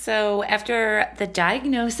stopping. So after the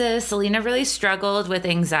diagnosis, Selena really struggled with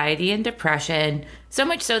anxiety and depression, so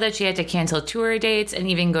much so that she had to cancel tour dates and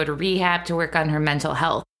even go to rehab to work on her mental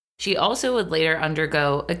health. She also would later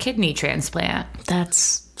undergo a kidney transplant.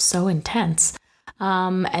 That's so intense.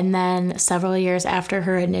 And then several years after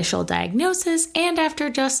her initial diagnosis and after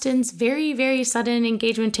Justin's very, very sudden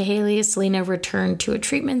engagement to Haley, Selena returned to a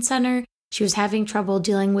treatment center. She was having trouble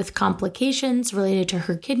dealing with complications related to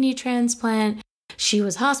her kidney transplant. She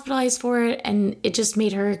was hospitalized for it, and it just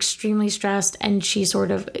made her extremely stressed. And she sort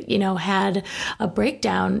of, had a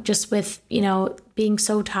breakdown just with, being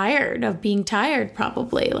so tired of being tired,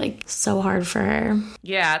 probably so hard for her.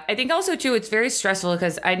 Yeah, I think also, too, it's very stressful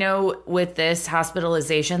because I know with this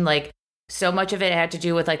hospitalization, so much of it had to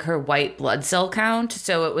do with her white blood cell count.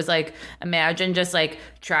 So it was imagine just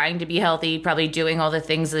trying to be healthy, probably doing all the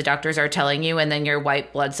things the doctors are telling you. And then your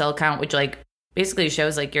white blood cell count, which basically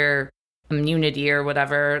shows your immunity or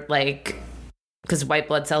whatever, because white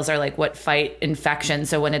blood cells are what fight infection.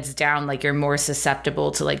 So when it's down, you're more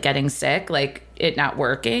susceptible to getting sick, it not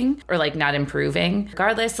working or not improving.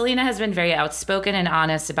 Regardless, Selena has been very outspoken and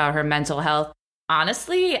honest about her mental health.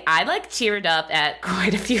 Honestly, I teared up at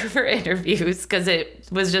quite a few of her interviews because it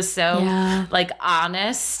was just so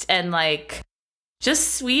honest and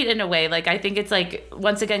just sweet in a way. I think it's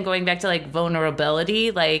once again, going back to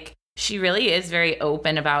vulnerability, she really is very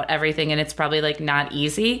open about everything, and it's probably not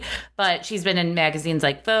easy, but she's been in magazines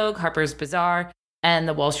like Vogue, Harper's Bazaar, and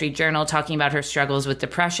the Wall Street Journal talking about her struggles with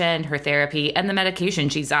depression, her therapy, and the medication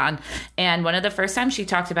she's on. And one of the first times she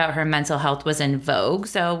talked about her mental health was in Vogue.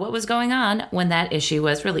 So what was going on when that issue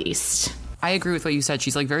was released? I agree with what you said.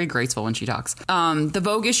 She's very graceful when she talks. The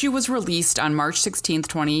Vogue issue was released on March 16th,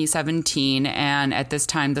 2017. And at this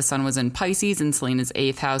time, the sun was in Pisces in Selena's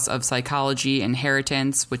 8th house of psychology,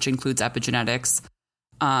 inheritance, which includes epigenetics,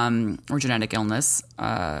 or genetic illness,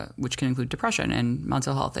 which can include depression and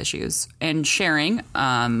mental health issues, and sharing.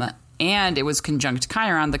 And it was conjunct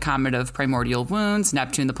Chiron, the comet of primordial wounds,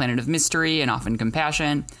 Neptune, the planet of mystery and often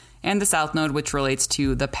compassion, and the south node, which relates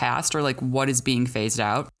to the past or what is being phased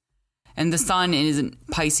out. And the sun is in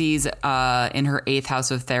Pisces in her 8th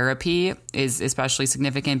house of therapy is especially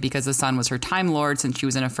significant because the sun was her time lord since she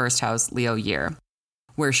was in a first house Leo year,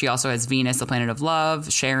 where she also has Venus, the planet of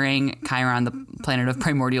love, sharing, Chiron, the planet of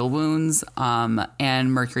primordial wounds,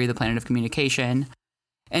 and Mercury, the planet of communication.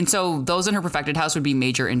 And so those in her perfected house would be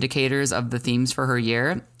major indicators of the themes for her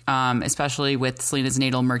year. especially with Selena's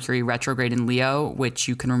natal Mercury retrograde in Leo, which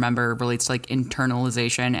you can remember relates to like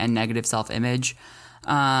internalization and negative self-image.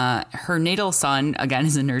 Her natal sun, again,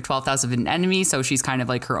 is in her 12th house of an enemy, so she's kind of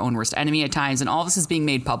like her own worst enemy at times, and all this is being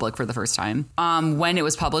made public for the first time. When it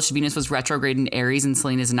was published, Venus was retrograde in Aries in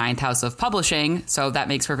Selena's 9th house of publishing, so that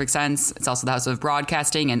makes perfect sense. It's also the house of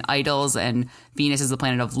broadcasting and idols, and Venus is the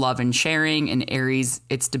planet of love and sharing. In Aries,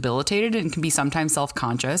 it's debilitated and can be sometimes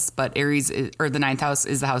self-conscious, but Aries, or the 9th house,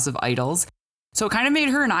 is the house of idols. So it kind of made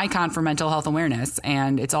her an icon for mental health awareness.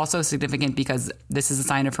 And it's also significant because this is a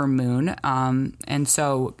sign of her moon. And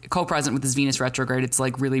so co-present with this Venus retrograde, it's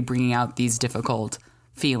like really bringing out these difficult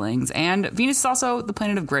feelings. And Venus is also the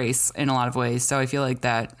planet of grace in a lot of ways. So I feel like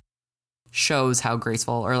that shows how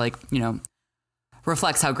graceful, or like, you know,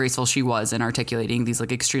 reflects how graceful she was in articulating these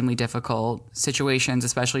like extremely difficult situations,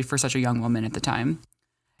 especially for such a young woman at the time.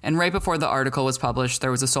 And right before the article was published, there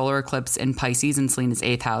was a solar eclipse in Pisces in Selena's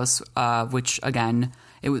 8th house, which, again,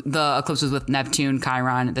 the eclipse was with Neptune,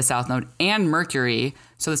 Chiron, the South Node, and Mercury.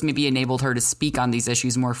 So this maybe enabled her to speak on these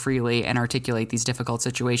issues more freely and articulate these difficult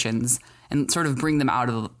situations and sort of bring them out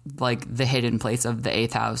of like the hidden place of the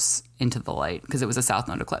 8th house into the light, because it was a South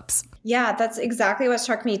Node eclipse. Yeah, that's exactly what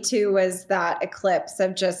struck me too, was that eclipse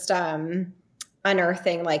of just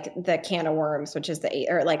unearthing like the can of worms, which is the 8th,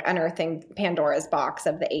 or like unearthing Pandora's box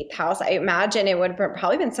of the 8th house. I imagine it would have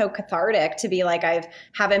probably been so cathartic to be like,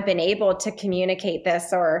 haven't been able to communicate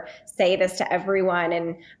this or say this to everyone.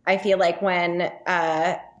 And I feel like when,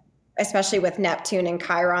 especially with Neptune and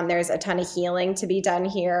Chiron, there's a ton of healing to be done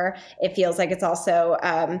here. It feels like it's also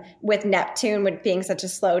with Neptune, with being such a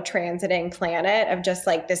slow transiting planet, of just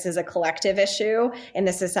like, this is a collective issue. And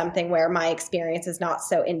this is something where my experience is not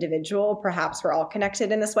so individual. Perhaps we're all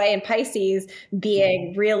connected in this way. And Pisces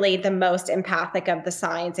being really the most empathic of the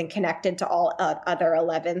signs and connected to all other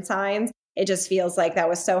 11 signs. It just feels like that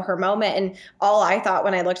was so her moment. And all I thought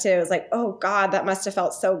when I looked at it was like, oh God, that must have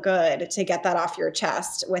felt so good to get that off your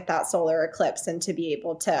chest with that solar eclipse, and to be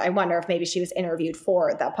able to, I wonder if maybe she was interviewed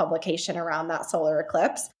for that publication around that solar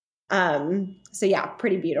eclipse. So yeah,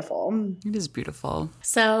 pretty beautiful. It is beautiful.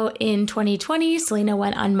 So in 2020, Selena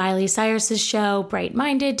went on Miley Cyrus's show, Bright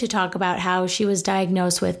Minded, to talk about how she was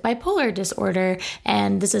diagnosed with bipolar disorder.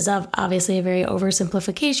 And this is obviously a very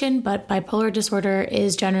oversimplification, but bipolar disorder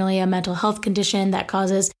is generally a mental health condition that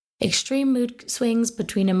causes extreme mood swings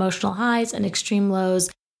between emotional highs and extreme lows.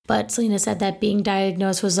 But Selena said that being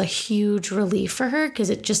diagnosed was a huge relief for her because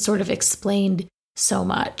it just sort of explained so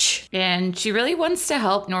much. And she really wants to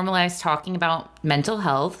help normalize talking about mental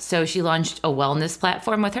health. So she launched a wellness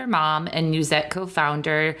platform with her mom and Newsette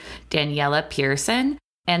co-founder Daniela Pearson.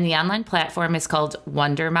 And the online platform is called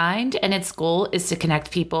Wondermind. And its goal is to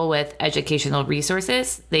connect people with educational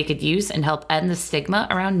resources they could use and help end the stigma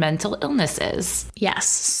around mental illnesses. Yes.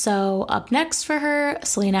 So up next for her,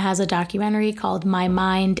 Selena has a documentary called My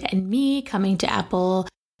Mind and Me coming to Apple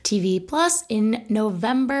TV Plus in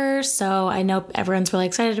November. So I know everyone's really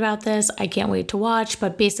excited about this. I can't wait to watch.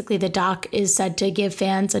 But basically the doc is said to give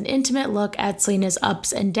fans an intimate look at Selena's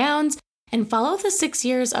ups and downs and follow the 6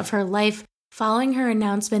 years of her life following her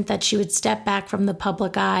announcement that she would step back from the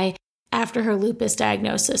public eye after her lupus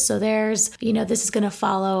diagnosis. So there's, this is going to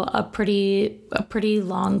follow a pretty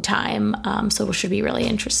long time. So it should be really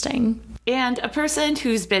interesting. And a person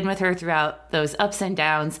who's been with her throughout those ups and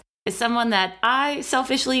downs is someone that I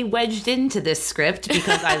selfishly wedged into this script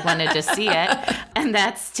because I wanted to see it, and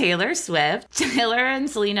that's Taylor Swift. Taylor and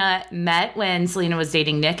Selena met when Selena was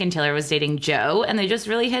dating Nick and Taylor was dating Joe, and they just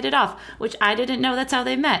really hit it off, which I didn't know that's how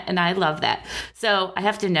they met, and I love that. So I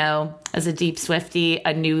have to know, as a deep Swiftie,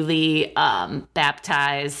 a newly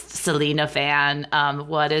baptized Selena fan,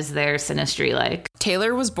 what is their synastry like?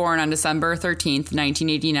 Taylor was born on December 13th,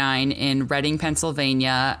 1989 in Reading,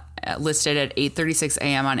 Pennsylvania, listed at 8:36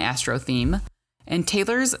 a.m. on Astro Theme. And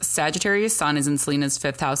Taylor's Sagittarius sun is in Selena's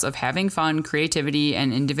 5th house of having fun, creativity,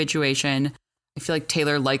 and individuation. I feel like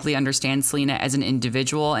Taylor likely understands Selena as an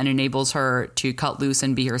individual and enables her to cut loose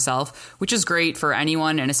and be herself, which is great for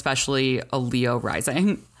anyone, and especially a Leo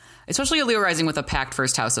rising. Especially a Leo rising with a packed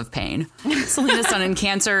first house of pain. Selena's sun in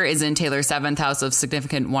Cancer is in Taylor's 7th house of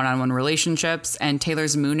significant one-on-one relationships, and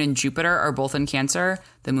Taylor's moon and Jupiter are both in Cancer.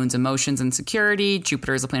 The moon's emotions and security.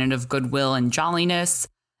 Jupiter is a planet of goodwill and jolliness.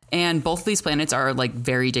 And both of these planets are like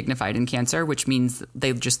very dignified in Cancer, which means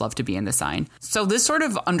they just love to be in the sign. So this sort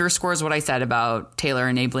of underscores what I said about Taylor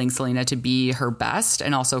enabling Selena to be her best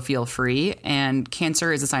and also feel free. And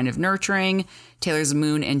Cancer is a sign of nurturing. Taylor's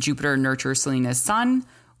moon and Jupiter nurture Selena's sun,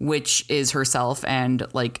 which is herself and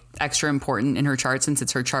like extra important in her chart since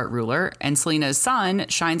it's her chart ruler. And Selena's sun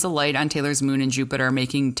shines a light on Taylor's moon and Jupiter,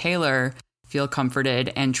 making Taylor feel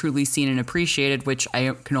comforted, and truly seen and appreciated, which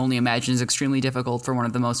I can only imagine is extremely difficult for one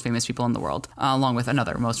of the most famous people in the world, along with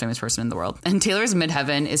another most famous person in the world. And Taylor's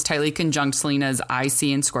midheaven is tightly conjunct Selena's IC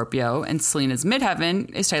in Scorpio, and Selena's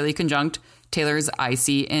midheaven is tightly conjunct Taylor's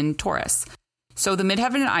IC in Taurus. So the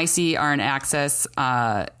midheaven and IC are an axis,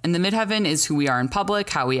 and the midheaven is who we are in public,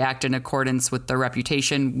 how we act in accordance with the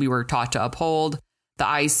reputation we were taught to uphold. The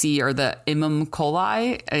IC, or the imum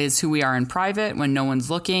coli, is who we are in private when no one's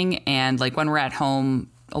looking and like when we're at home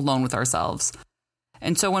alone with ourselves.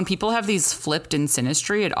 And so when people have these flipped in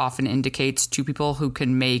synastry, it often indicates two people who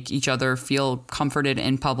can make each other feel comforted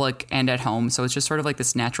in public and at home. So it's just sort of like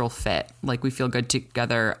this natural fit. Like we feel good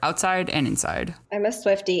together outside and inside. I'm a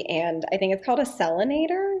Swiftie, and I think it's called a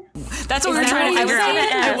selinator. That's what we're trying to figure out.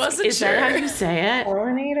 I wasn't sure how you say it.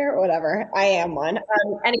 Selinator, whatever. I am one.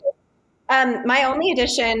 Anyway, my only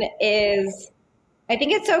addition is I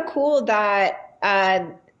think it's so cool that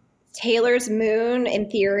Taylor's moon, in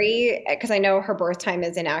theory, because I know her birth time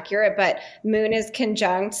is inaccurate, but moon is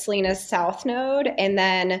conjunct Selena's south node, and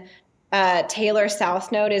then Taylor's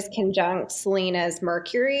south node is conjunct Selena's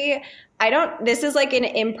Mercury. This is like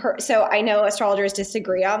so I know astrologers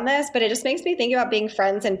disagree on this, but it just makes me think about being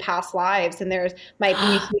friends in past lives. And there might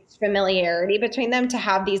be a huge familiarity between them to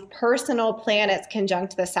have these personal planets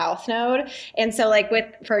conjunct the south node. And so like with,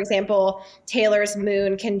 for example, Taylor's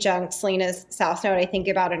moon conjunct Selena's south node, I think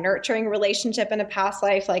about a nurturing relationship in a past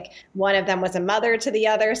life. Like one of them was a mother to the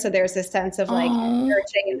other. So there's this sense of like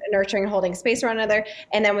nurturing and holding space around another.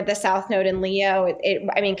 And then with the south node in Leo,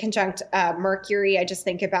 conjunct Mercury, I just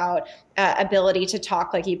think about ability to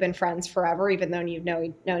talk like you've been friends forever, even though you've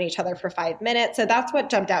known each other for 5 minutes. So that's what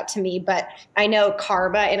jumped out to me. But I know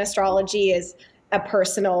karma in astrology is a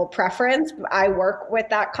personal preference. I work with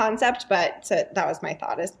that concept, but so that was my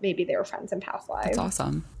thought, is maybe they were friends in past lives. That's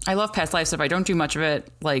awesome. I love past life stuff. I don't do much of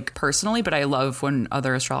it like personally, but I love when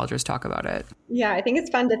other astrologers talk about it. Yeah, I think it's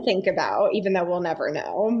fun to think about, even though we'll never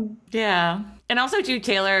know. Yeah. And also too,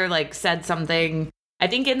 Taylor like said something, I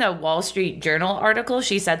think in the Wall Street Journal article,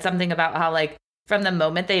 she said something about how like from the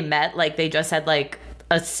moment they met, like they just had like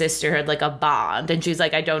a sisterhood, like a bond. And she's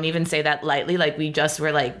like, I don't even say that lightly. Like we just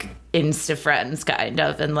were like Insta friends kind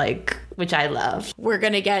of, and like, which I love. We're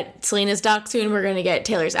going to get Selena's doc soon. We're going to get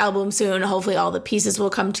Taylor's album soon. Hopefully all the pieces will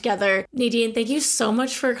come together. Nadine, thank you so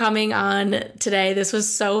much for coming on today. This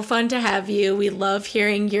was so fun to have you. We love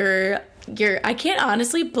hearing your I can't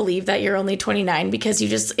honestly believe that you're only 29, because you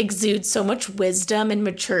just exude so much wisdom and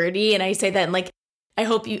maturity. And I say that in like, I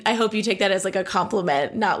hope you take that as like a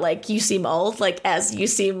compliment, not like you seem old, like as you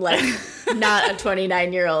seem like not a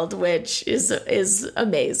 29-year-old, which is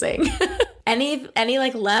amazing. Any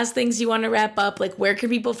like last things you want to wrap up? Like, where can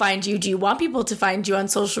people find you? Do you want people to find you on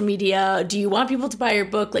social media? Do you want people to buy your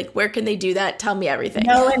book? Like, where can they do that? Tell me everything.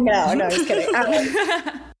 No, just kidding.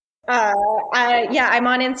 I'm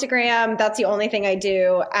on Instagram. That's the only thing I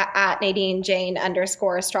do, at Nadine Jane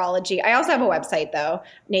 _astrology. I also have a website though,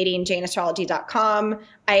 NadineJaneAstrology.com.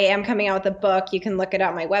 I am coming out with a book. You can look it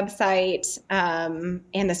up on my website.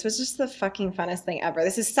 And this was just the fucking funnest thing ever.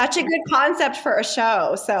 This is such a good concept for a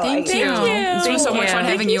show. So thank you. This was so much fun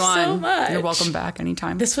having you on. So you're welcome back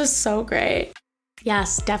anytime. This was so great.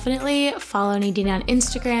 Yes, definitely follow Nadine on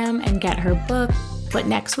Instagram and get her book. But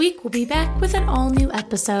next week, we'll be back with an all-new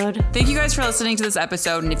episode. Thank you guys for listening to this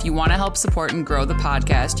episode. And if you want to help support and grow the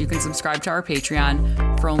podcast, you can subscribe to our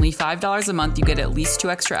Patreon. For only $5 a month, you get at least 2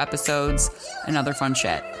 extra episodes and other fun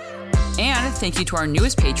shit. And thank you to our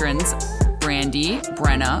newest patrons, Brandy,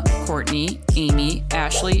 Brenna, Courtney, Amy,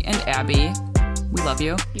 Ashley, and Abby. We love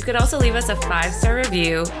you. You could also leave us a 5-star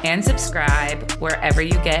review and subscribe wherever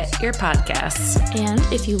you get your podcasts. And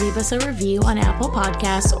if you leave us a review on Apple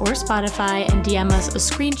Podcasts or Spotify and DM us a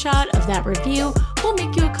screenshot of that review, we'll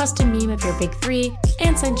make you a custom meme of your big 3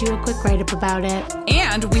 and send you a quick write-up about it.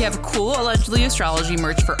 And we have cool Allegedly Astrology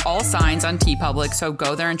merch for all signs on TeePublic, so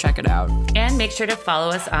go there and check it out. And make sure to follow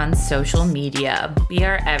us on social media. We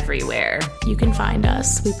are everywhere. You can find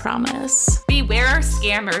us, we promise. Beware our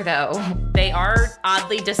scammer, though. They are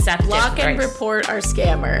oddly deceptive. Block and report our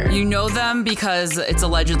scammer. You know them because it's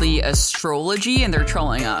allegedly astrology and they're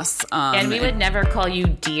trolling us. And we would never call you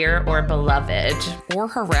dear or beloved. Or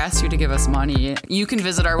harass you to give us money. You can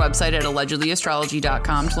visit our website at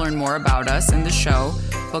allegedlyastrology.com to learn more about us and the show,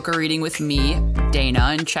 book a reading with me, Dana,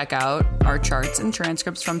 and check out our charts and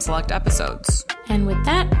transcripts from select episodes. And with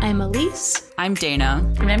that, I'm Elise. I'm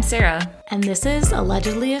Dana. And I'm Sarah. And this is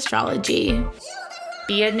Allegedly Astrology.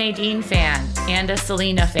 Be a Nadine fan and a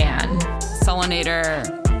Selena fan.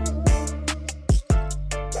 Selinator.